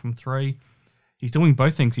 5 of 9 from 3. He's doing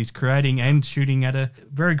both things. He's creating and shooting at a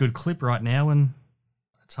very good clip right now. And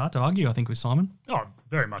it's hard to argue, I think, with Simon. Oh,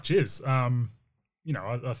 very much is. You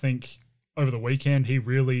know, I think over the weekend he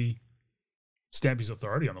really stamped his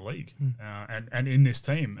authority on the league and in this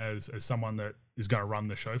team as someone that is going to run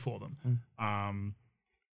the show for them. And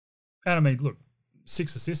I mean, look,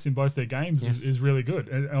 6 assists in both their games is really good.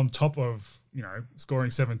 And on top of, you know,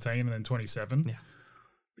 scoring 17 and then 27. Yeah.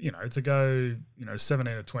 You know, to go, you know,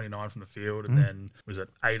 17 of 29 from the field and then was it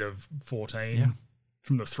 8 of 14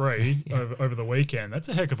 from the 3 over the weekend. That's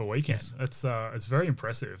a heck of a weekend. Yes. It's very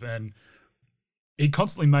impressive. And he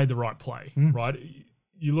constantly made the right play, right?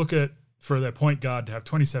 You look at, for their point guard to have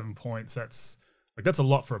 27 points, that's a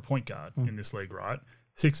lot for a point guard in this league, right?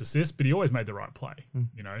 6 assists, but he always made the right play.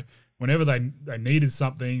 You know, whenever they needed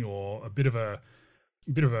something or a bit of a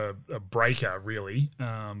breaker, really,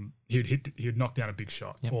 he'd knock down a big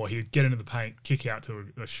shot, or he'd get into the paint, kick out to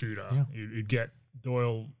a shooter. He'd get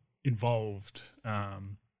Doyle involved. I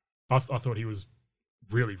thought he was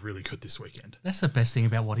really, really good this weekend. That's the best thing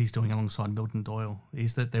about what he's doing alongside Milton Doyle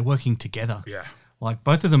is that they're working together. Yeah. Like,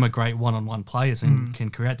 both of them are great one-on-one players and can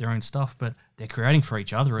create their own stuff, but they're creating for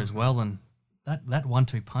each other as well, and that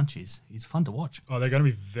 1-2 punch is fun to watch. Oh, they're going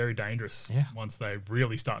to be very dangerous once they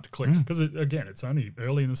really start to click. Because, again, it's only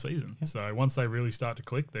early in the season. Yeah. So once they really start to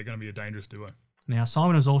click, they're going to be a dangerous duo. Now,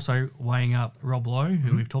 Simon is also weighing up Rob Lowe,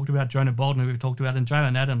 who we've talked about, Jonah Bolden, who we've talked about, and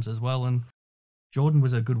Jalen Adams as well. And Jordan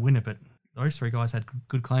was a good winner, but those three guys had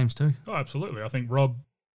good claims too. Oh, absolutely. I think Rob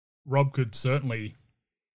could certainly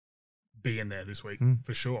be in there this week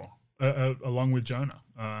for sure, along with Jonah.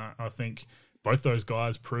 I think both those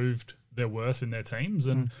guys proved their worth in their teams,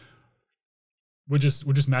 and were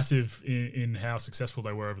just massive in how successful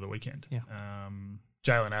they were over the weekend. Yeah.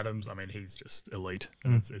 Jalen Adams, I mean, he's just elite,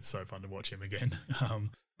 and it's so fun to watch him again.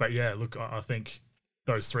 But yeah, look, I think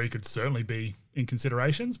those three could certainly be in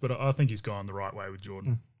considerations, but I think he's gone the right way with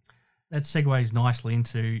Jordan. That segues nicely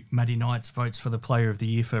into Matty Knight's votes for the Player of the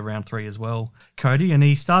Year for round 3 as well, Cody. And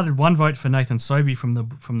he started 1 vote for Nathan Sobey from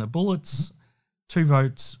the Bullets, 2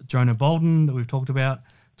 votes Jonah Bolden that we've talked about,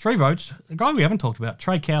 3 votes a guy we haven't talked about,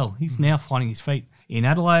 Trey Kell. He's now finding his feet in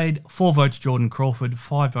Adelaide. 4 votes Jordan Crawford,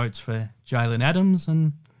 5 votes for Jalen Adams,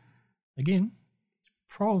 and again, it's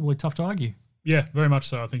probably tough to argue. Yeah, very much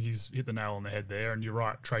so. I think he's hit the nail on the head there, and you're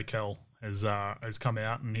right. Trey Kell has come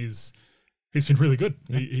out and he's been really good.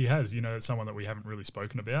 Yeah. He has. It's someone that we haven't really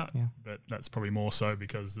spoken about, but that's probably more so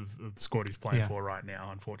because of the squad he's playing for right now,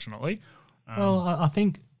 unfortunately. Well, I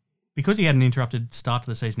think because he had an interrupted start to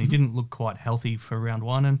the season, he didn't look quite healthy for round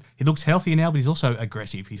 1, and he looks healthier now, but he's also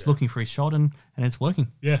aggressive. He's looking for his shot, and it's working.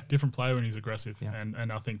 Yeah, different player when he's aggressive,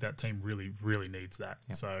 and I think that team really, really needs that.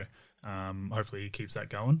 Yeah. So hopefully he keeps that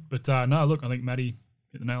going. But no, look, I think Matty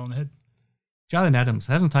hit the nail on the head. Jalen Adams,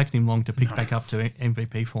 it hasn't taken him long to pick back up to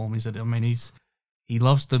MVP form, is it? I mean, he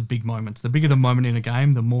loves the big moments. The bigger the moment in a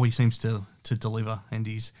game, the more he seems to deliver, and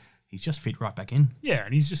he's just fit right back in. Yeah,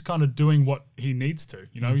 and he's just kind of doing what he needs to.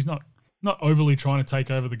 He's not overly trying to take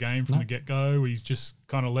over the game from the get-go. He's just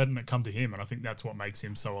kind of letting it come to him, and I think that's what makes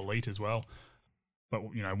him so elite as well. But,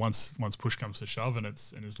 once push comes to shove and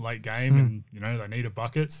it's late game and, they need a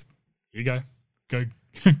bucket, here you go.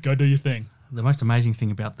 Go do your thing. The most amazing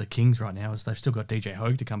thing about the Kings right now is they've still got DJ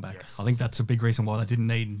Hogue to come back. Yes. I think that's a big reason why they didn't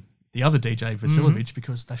need the other DJ Vasiljevic,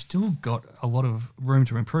 because they've still got a lot of room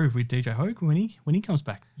to improve with DJ Hogue when he comes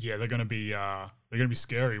back. Yeah, they're going to be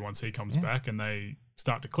scary once he comes back and they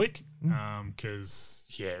start to click. Because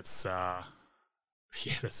it's a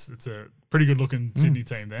pretty good looking Sydney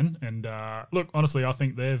team then. And look, honestly, I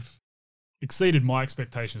think they've exceeded my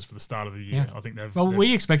expectations for the start of the year. Yeah. I think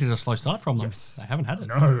we expected a slow start from them. Yes. They haven't had it.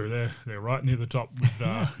 No, they're right near the top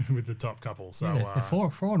with the top couple. So they're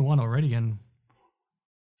 4-1 already, and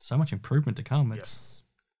so much improvement to come. It's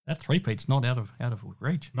that three-peat's not out of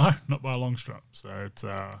reach. No, not by a long shot. So it's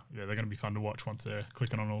they're going to be fun to watch once they're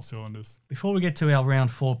clicking on all cylinders. Before we get to our round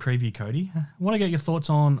 4 preview, Cody, I want to get your thoughts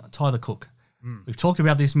on Tyler Cook. We've talked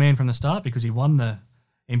about this man from the start because he won the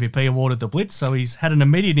MVP award at the Blitz, so he's had an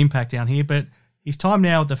immediate impact down here, but his time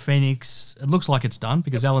now at the Phoenix, it looks like it's done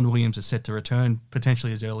because Alan Williams is set to return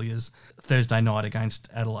potentially as early as Thursday night against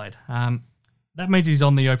Adelaide. That means he's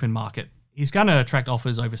on the open market. He's going to attract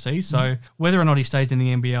offers overseas, so whether or not he stays in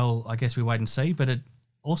the NBL, I guess we wait and see, but it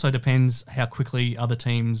also depends how quickly other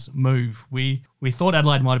teams move. We thought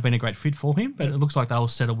Adelaide might have been a great fit for him, but it looks like they'll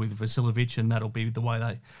settle with Vasiljevic, and that'll be the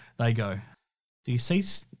way they go. Do you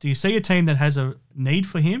see a team that has a need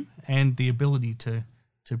for him and the ability to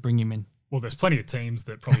bring him in? Well, there's plenty of teams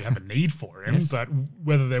that probably have a need for him, but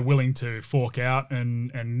whether they're willing to fork out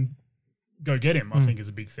and go get him, I think is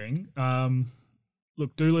a big thing.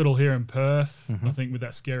 Look, Doolittle here in Perth, I think with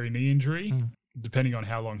that scary knee injury, depending on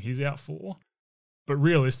how long he's out for. But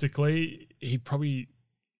realistically,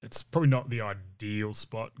 it's probably not the ideal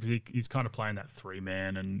spot because he's kind of playing that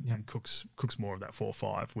 3-man and Cook's more of that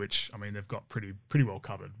 4-5, which, I mean, they've got pretty well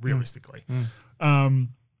covered realistically.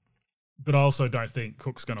 But I also don't think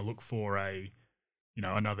Cook's going to look for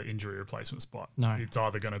another injury replacement spot. No. It's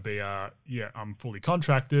either going to be I'm fully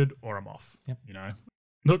contracted or I'm off. Yep.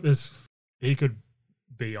 Look, he could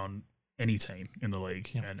be on any team in the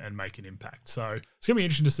league and make an impact. So it's going to be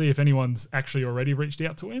interesting to see if anyone's actually already reached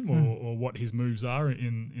out to him or what his moves are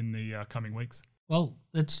in the coming weeks. Well,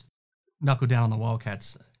 let's knuckle down on the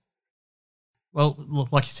Wildcats. Well,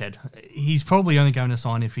 look, like you said, he's probably only going to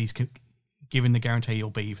sign if he's given the guarantee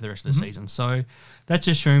he'll be for the rest of the season. So let's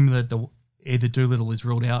assume that either Doolittle is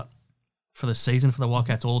ruled out for the season for the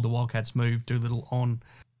Wildcats or the Wildcats move Doolittle on.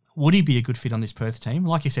 Would he be a good fit on this Perth team?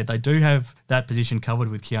 Like you said, they do have that position covered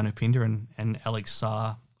with Keanu Pinder and Alex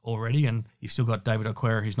Sarr already, and you've still got David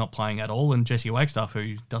Okwara, who's not playing at all, and Jesse Wagstaff,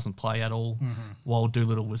 who doesn't play at all while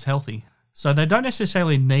Doolittle was healthy. So they don't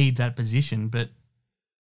necessarily need that position, but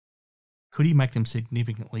could he make them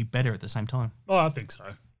significantly better at the same time? Oh, I think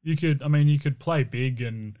so. You could play big,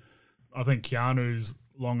 and I think Keanu's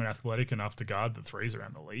long and athletic enough to guard the threes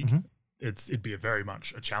around the league. It'd be very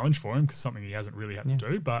much a challenge for him because something he hasn't really had to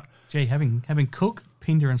do. But having Cook,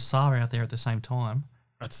 Pinder, and Sarr out there at the same time,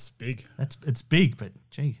 that's big. It's big, but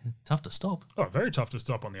tough to stop. Oh, very tough to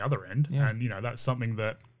stop on the other end. Yeah. And that's something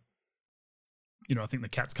that I think the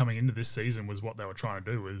Cats coming into this season was what they were trying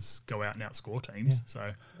to do, was go out and outscore teams. Yeah.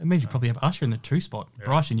 So it means you probably have Usher in the 2 spot,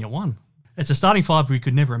 Bryce in your 1. It's a starting 5 we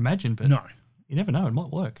could never imagine, but no, you never know. It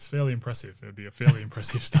might work. It's fairly impressive. It'd be a fairly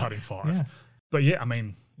impressive starting 5. Yeah. But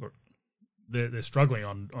look, they're struggling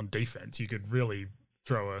on defense. You could really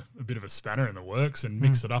throw a bit of a spanner in the works and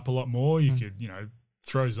mix it up a lot more. You could,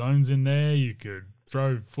 throw zones in there. You could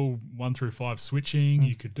throw full 1 through 5 switching.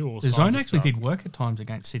 You could do all the kinds zone of actually stuff. did work at times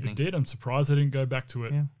against Sydney. It did. I'm surprised they didn't go back to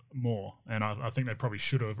it more. And I think they probably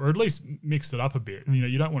should have, or at least mixed it up a bit.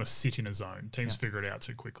 You don't want to sit in a zone. Teams figure it out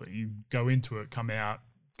too quickly. You go into it, come out,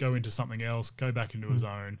 go into something else, go back into a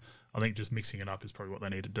zone. I think just mixing it up is probably what they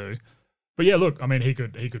need to do. But yeah, look, he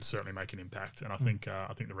could certainly make an impact, and I think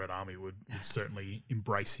the Red Army would certainly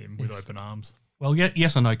embrace him with open arms. Well,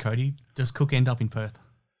 yes or no, Cody? Does Cook end up in Perth?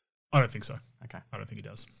 I don't think so. Okay. I don't think he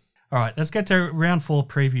does. All right, let's get to round 4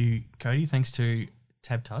 preview, Cody, thanks to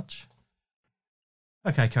Tab Touch.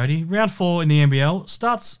 Okay, Cody, round 4 in the NBL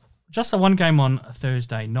starts just the 1 game on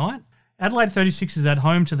Thursday night. Adelaide 36 is at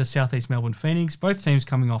home to the Southeast Melbourne Phoenix, both teams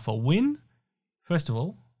coming off a win. First of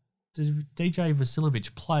all, does DJ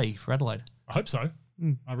Vasiljevic play for Adelaide? I hope so.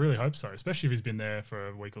 I really hope so, especially if he's been there for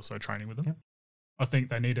a week or so training with them. Yep. I think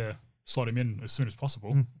they need to slot him in as soon as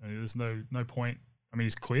possible. There's no point.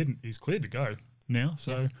 He's cleared to go now,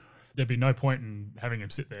 so there'd be no point in having him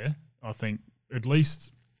sit there. I think at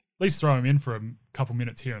least throw him in for a couple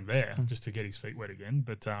minutes here and there just to get his feet wet again.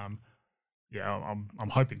 But I'm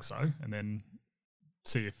hoping so, and then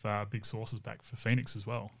see if Big Sauce is back for Phoenix as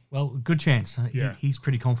well. Well, good chance. He's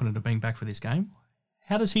pretty confident of being back for this game.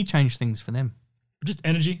 How does he change things for them? Just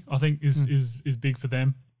energy, I think, is big for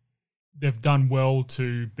them. They've done well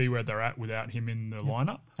to be where they're at without him in the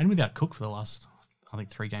lineup. And without Cook for the last,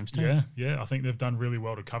 3 games too. Yeah. I think they've done really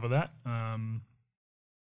well to cover that. And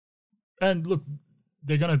look,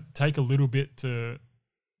 they're going to take a little bit to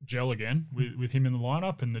gel again with him in the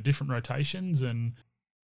lineup and the different rotations.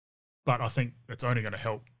 But I think it's only going to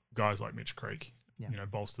help guys like Mitch Creek,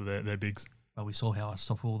 bolster their bigs. Well, we saw how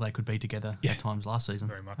unstoppable they could be together at times last season.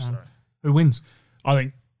 Very much so. Who wins? I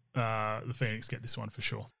think the Phoenix get this one for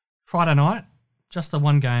sure. Friday night, just the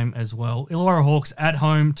 1 game as well. Illawarra Hawks at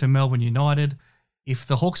home to Melbourne United. If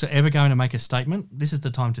the Hawks are ever going to make a statement, this is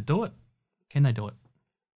the time to do it. Can they do it?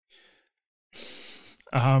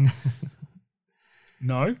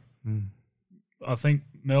 No. I think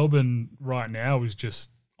Melbourne right now is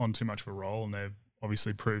just on too much of a roll, and they've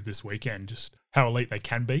obviously proved this weekend just how elite they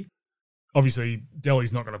can be. Obviously,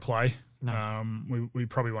 Delhi's not going to play. No. We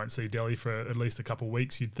probably won't see Delhi for at least a couple of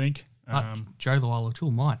weeks, you'd think. Joe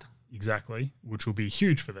Luala-Tool might. Exactly, which will be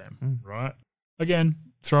huge for them, right? Again,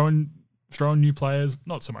 throwing new players,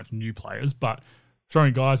 not so much new players, but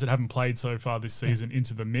throwing guys that haven't played so far this season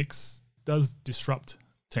into the mix does disrupt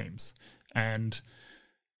teams. And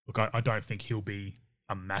look, I don't think he'll be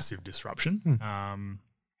a massive disruption.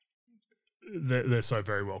 They're so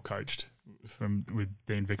very well coached with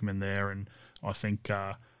Dean Vickerman there, and I think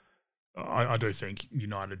I do think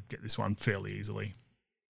United get this one fairly easily.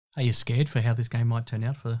 Are you scared for how this game might turn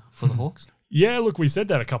out for the Hawks? Yeah, look, we said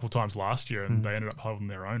that a couple of times last year, and they ended up holding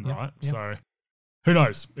their own, right? Yep. So who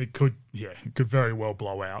knows? It could very well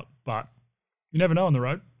blow out, but you never know on the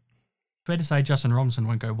road. Fair to say Justin Robinson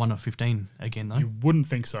won't go 1 of 15 again, though. You wouldn't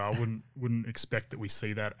think so. I wouldn't expect that we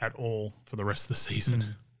see that at all for the rest of the season.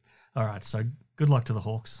 All right, so good luck to the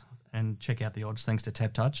Hawks, and check out the odds thanks to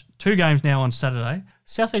Tab Touch. 2 games now on Saturday.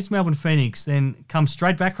 Southeast Melbourne Phoenix then come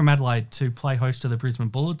straight back from Adelaide to play host to the Brisbane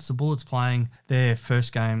Bullets. The Bullets playing their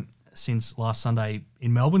first game since last Sunday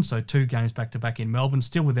in Melbourne, so 2 games back-to-back in Melbourne,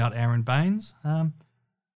 still without Aaron Baines.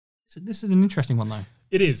 So this is an interesting one, though.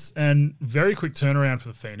 It is, and very quick turnaround for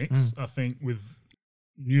the Phoenix. I think with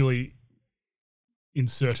newly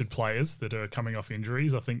inserted players that are coming off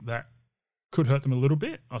injuries, I think that could hurt them a little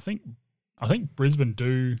bit. I think Brisbane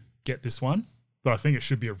do get this one, but I think it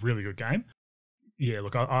should be a really good game. Yeah,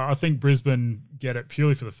 look, I think Brisbane get it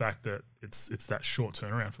purely for the fact that it's that short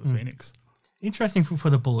turnaround for the Phoenix. Interesting for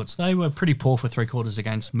the Bullets. They were pretty poor for 3 quarters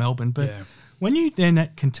against Melbourne, but when you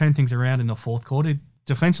then can turn things around in the 4th quarter,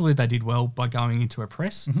 defensively they did well by going into a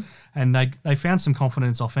press, and they found some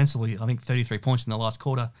confidence offensively. I think 33 points in the last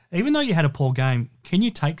quarter. Even though you had a poor game, can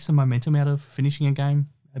you take some momentum out of finishing a game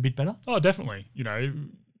a bit better? Oh, definitely. You know,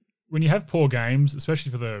 when you have poor games,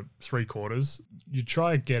 especially for the 3 quarters, you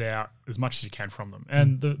try to get out as much as you can from them.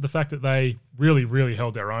 And the fact that they really, really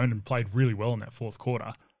held their own and played really well in that fourth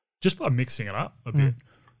quarter, just by mixing it up a bit,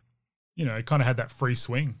 you know, it kind of had that free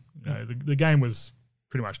swing. You know, the game was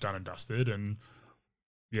pretty much done and dusted, and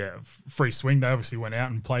free swing. They obviously went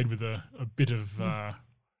out and played with a bit of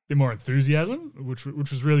bit more enthusiasm, which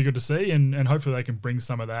was really good to see, and hopefully they can bring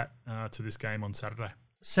some of that to this game on Saturday.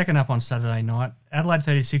 Second up on Saturday night, Adelaide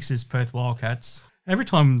 36ers, Perth Wildcats. Every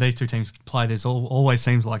time these two teams play, there's always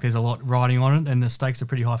seems like there's a lot riding on it, and the stakes are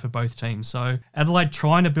pretty high for both teams. So Adelaide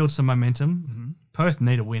trying to build some momentum. Perth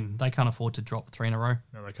need a win. They can't afford to drop 3 in a row.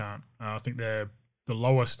 No, they can't. I think they're the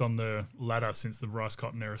lowest on the ladder since the Bryce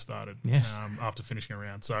Cotton era started. Yes. After finishing a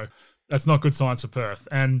round. So that's not good signs for Perth.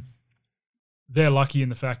 And they're lucky in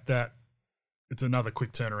the fact that it's another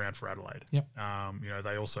quick turnaround for Adelaide. Yep. You know,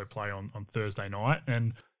 they also play on Thursday night.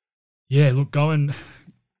 And yeah, look, going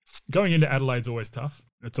into Adelaide's always tough.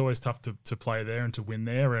 It's always tough to play there and to win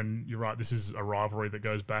there. And you're right, this is a rivalry that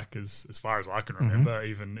goes back as far as I can remember,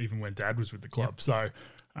 even when Dad was with the club. Yep. So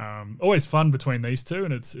always fun between these two,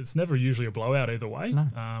 and it's never usually a blowout either way. No.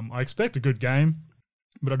 I expect a good game,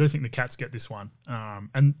 but I do think the Cats get this one.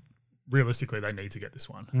 And realistically, they need to get this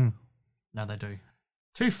one. No, they do.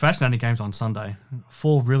 2 fascinating games on Sunday.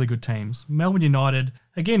 4 really good teams. Melbourne United,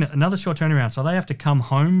 again, another short turnaround. So they have to come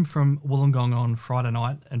home from Wollongong on Friday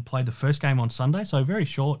night and play the first game on Sunday. So a very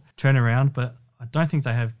short turnaround, but I don't think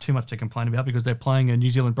they have too much to complain about because they're playing a New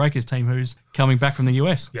Zealand Breakers team who's coming back from the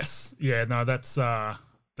US. Yes. Yeah, no, that's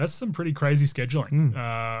some pretty crazy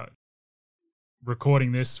scheduling.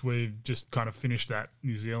 Recording this, we've just kind of finished that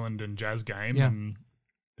New Zealand and Jazz game, and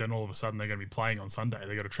then all of a sudden they're going to be playing on Sunday.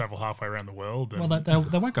 They've got to travel halfway around the world. Well,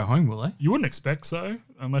 they won't go home, will they? You wouldn't expect so,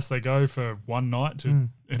 unless they go for one night to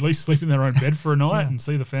at least sleep in their own bed for a night and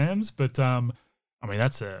see the fams. But I mean,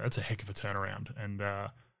 that's a heck of a turnaround. And I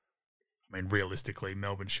mean, realistically,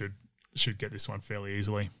 Melbourne should get this one fairly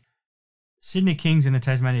easily. Sydney Kings and the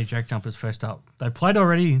Tasmania Jack Jumpers first up. They played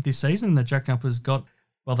already this season. The Jack Jumpers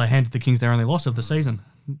they handed the Kings their only loss of the season.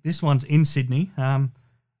 This one's in Sydney.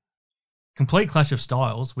 Complete clash of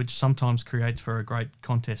styles, which sometimes creates for a great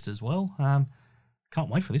contest as well. Can't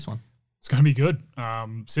wait for this one. It's going to be good.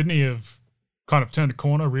 Sydney have kind of turned the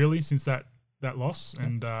corner really since that loss,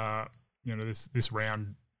 and you know, this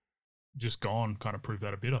round just gone kind of proved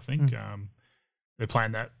that a bit. I think they're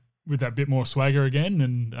playing that with that bit more swagger again,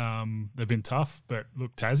 and they've been tough. But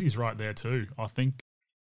look, Tassie's right there too. I think.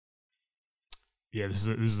 Yeah, this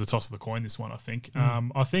is the toss of the coin. This one, I think.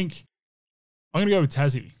 I think I'm going to go with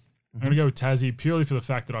Tassie. I'm going to go with Tassie purely for the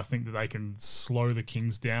fact that I think that they can slow the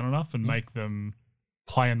Kings down enough and make them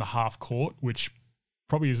play in the half court, which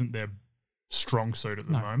probably isn't their strong suit at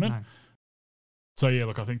the moment. No. So, yeah,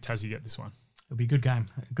 look, I think Tassie get this one. It'll be a good game.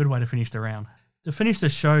 A good way to finish the round. To finish the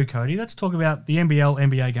show, Cody, let's talk about the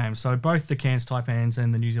NBA games. So both the Cairns Taipans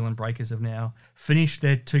and the New Zealand Breakers have now finished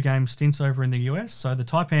their 2-game stints over in the US. So the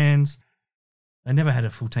Taipans, they never had a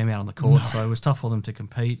full team out on the court, so it was tough for them to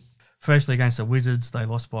compete. Firstly, against the Wizards, they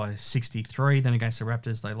lost by 63. Then against the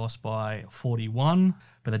Raptors, they lost by 41.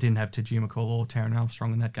 But they didn't have Tajiri McCall or Taron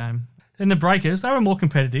Armstrong in that game. Then the Breakers, they were more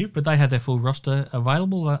competitive, but they had their full roster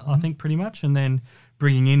available, I think, pretty much. And then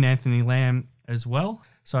bringing in Anthony Lamb as well.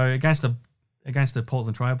 So against the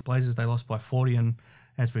Portland Trail Blazers, they lost by 40. And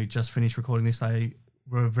as we just finished recording this, they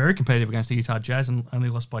were very competitive against the Utah Jazz and only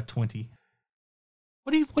lost by 20.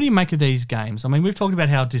 What do you make of these games? I mean, we've talked about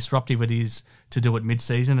how disruptive it is to do it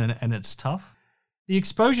mid-season, and it's tough. The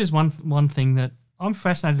exposure is one thing that I'm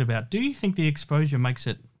fascinated about. Do you think the exposure makes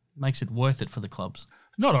it worth it for the clubs?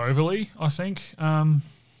 Not overly, I think.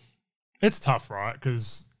 It's tough, right?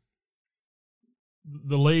 Because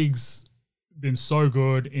the league's been so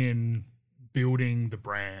good in building the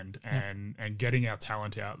brand and getting our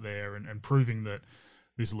talent out there and proving that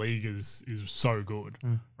this league is so good,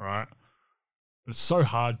 right? It's so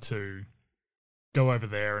hard to go over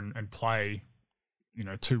there and play,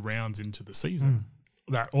 2 rounds into the season.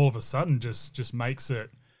 That all of a sudden just makes it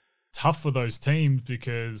tough for those teams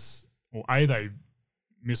because, well, A, they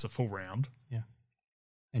miss a full round. Yeah.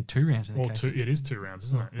 And 2 rounds in the case. It is 2 rounds,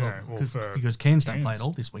 isn't it? Yeah. Because Cairns don't play at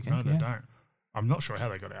all this weekend. No, they don't. I'm not sure how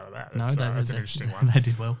they got out of that. That's an interesting one. They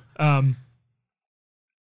did well.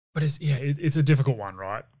 But it's a difficult one,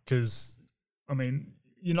 right? Because, I mean,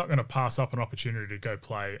 you're not going to pass up an opportunity to go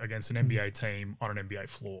play against an NBA team on an NBA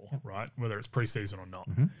floor, right? Whether it's preseason or not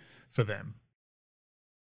for them.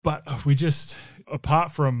 But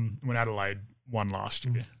apart from when Adelaide won last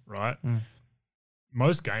year, right?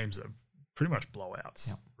 Most games are pretty much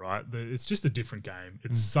blowouts, right? It's just a different game.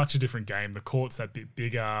 It's such a different game. The court's that bit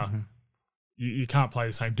bigger. You can't play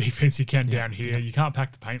the same defense you can down here. You can't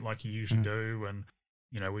pack the paint like you usually do. And,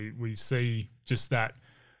 you know, we see just that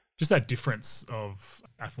difference of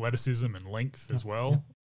athleticism and length as well.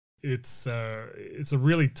 It's a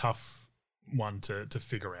really tough one to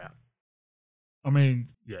figure out. I mean,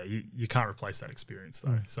 you can't replace that experience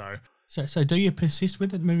though. So do you persist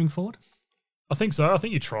with it moving forward? I think so. I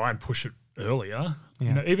think you try and push it earlier.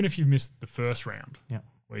 You know, even if you've missed the first round,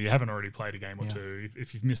 where you haven't already played a game or two.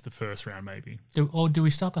 If you've missed the first round, maybe. Do we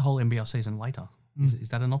start the whole NBL season later? Is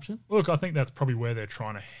that an option? Look, I think that's probably where they're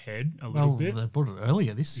trying to head a little bit. They brought it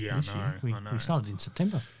earlier this year. I know. We started in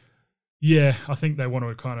September. Yeah, I think they want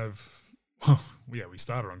to kind of. We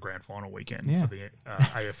started on grand final weekend for the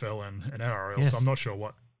AFL and NRL, so I'm not sure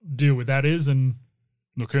what deal with that is, and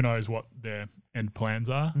look, who knows what their end plans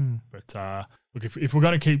are. But look, if we're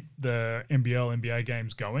going to keep the NBL, NBA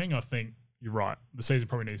games going, I think you're right. The season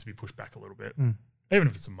probably needs to be pushed back a little bit, even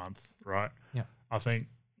if it's a month, right? Yeah. I think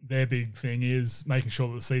their big thing is making sure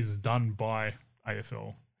that the season's done by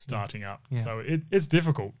AFL starting up. Yeah. So it's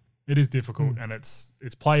difficult. It is difficult, and it's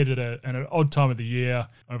played at an odd time of the year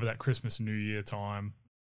over that Christmas and New Year time.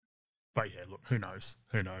 But yeah, look, who knows?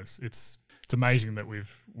 Who knows? It's amazing that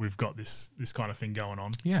we've got this kind of thing going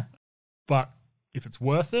on. Yeah. But if it's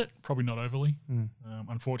worth it, probably not overly,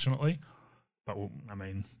 unfortunately. But I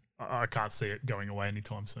mean, I can't see it going away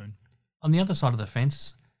anytime soon. On the other side of the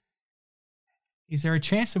fence, is there a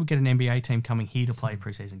chance that we get an NBA team coming here to play a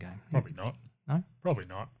preseason game? Probably not. No? Probably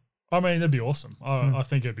not. I mean, that'd be awesome. I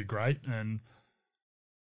think it'd be great, and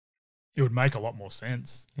it would make a lot more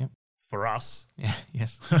sense for us. Yeah.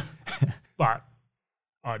 Yes. But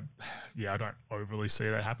I don't overly see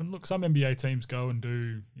that happen. Look, some NBA teams go and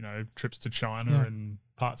do, you know, trips to China and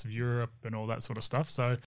parts of Europe and all that sort of stuff.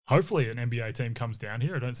 So hopefully an NBA team comes down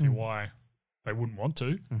here. I don't see why they wouldn't want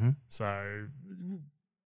to. So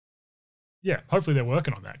yeah, hopefully they're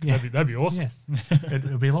working on that, because that'd be awesome. Yes.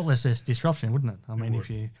 It'd be a lot less disruption, wouldn't it? I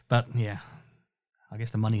mean, but yeah, I guess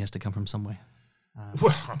the money has to come from somewhere.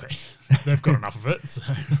 Well, I mean, they've got enough of it. So.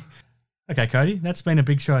 Okay, Cody, that's been a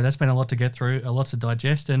big show. That's been a lot to get through, a lot to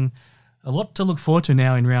digest, and a lot to look forward to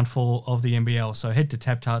now in round 4 of the NBL. So head to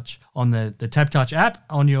TapTouch on the TapTouch app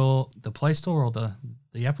on the Play Store or the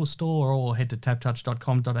Apple Store, or head to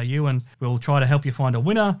taptouch.com.au, and we'll try to help you find a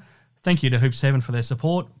winner. Thank you to Hoops 7 for their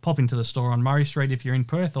support. Pop into the store on Murray Street if you're in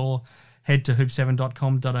Perth, or head to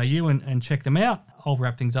hoops7.com.au and check them out. I'll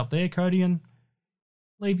wrap things up there, Cody, and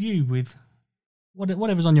leave you with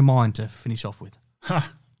whatever's on your mind to finish off with.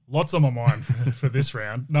 Lots on my mind for this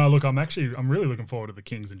round. No, look, I'm really looking forward to the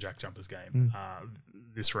Kings and Jack Jumpers game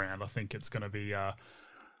this round. I think it's going to be a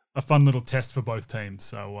fun little test for both teams.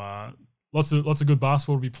 So lots of good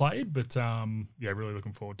basketball to be played, but really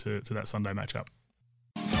looking forward to that Sunday matchup.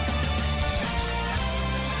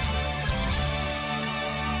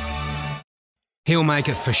 He'll make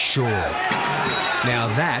it for sure. Now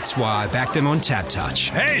that's why I backed him on TapTouch.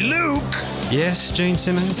 Hey, Luke! Yes, Gene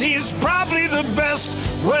Simmons? He's probably the best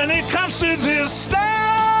when it comes to this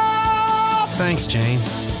stuff! Thanks, Gene.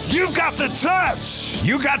 You've got the touch!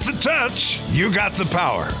 You got the touch! You got the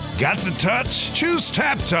power. Got the touch? Choose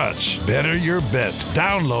TapTouch. Better your bet.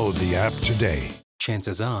 Download the app today.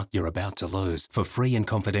 Chances are you're about to lose. For free and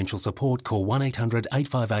confidential support, call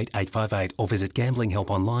 1-800-858-858 or visit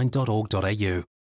gamblinghelponline.org.au.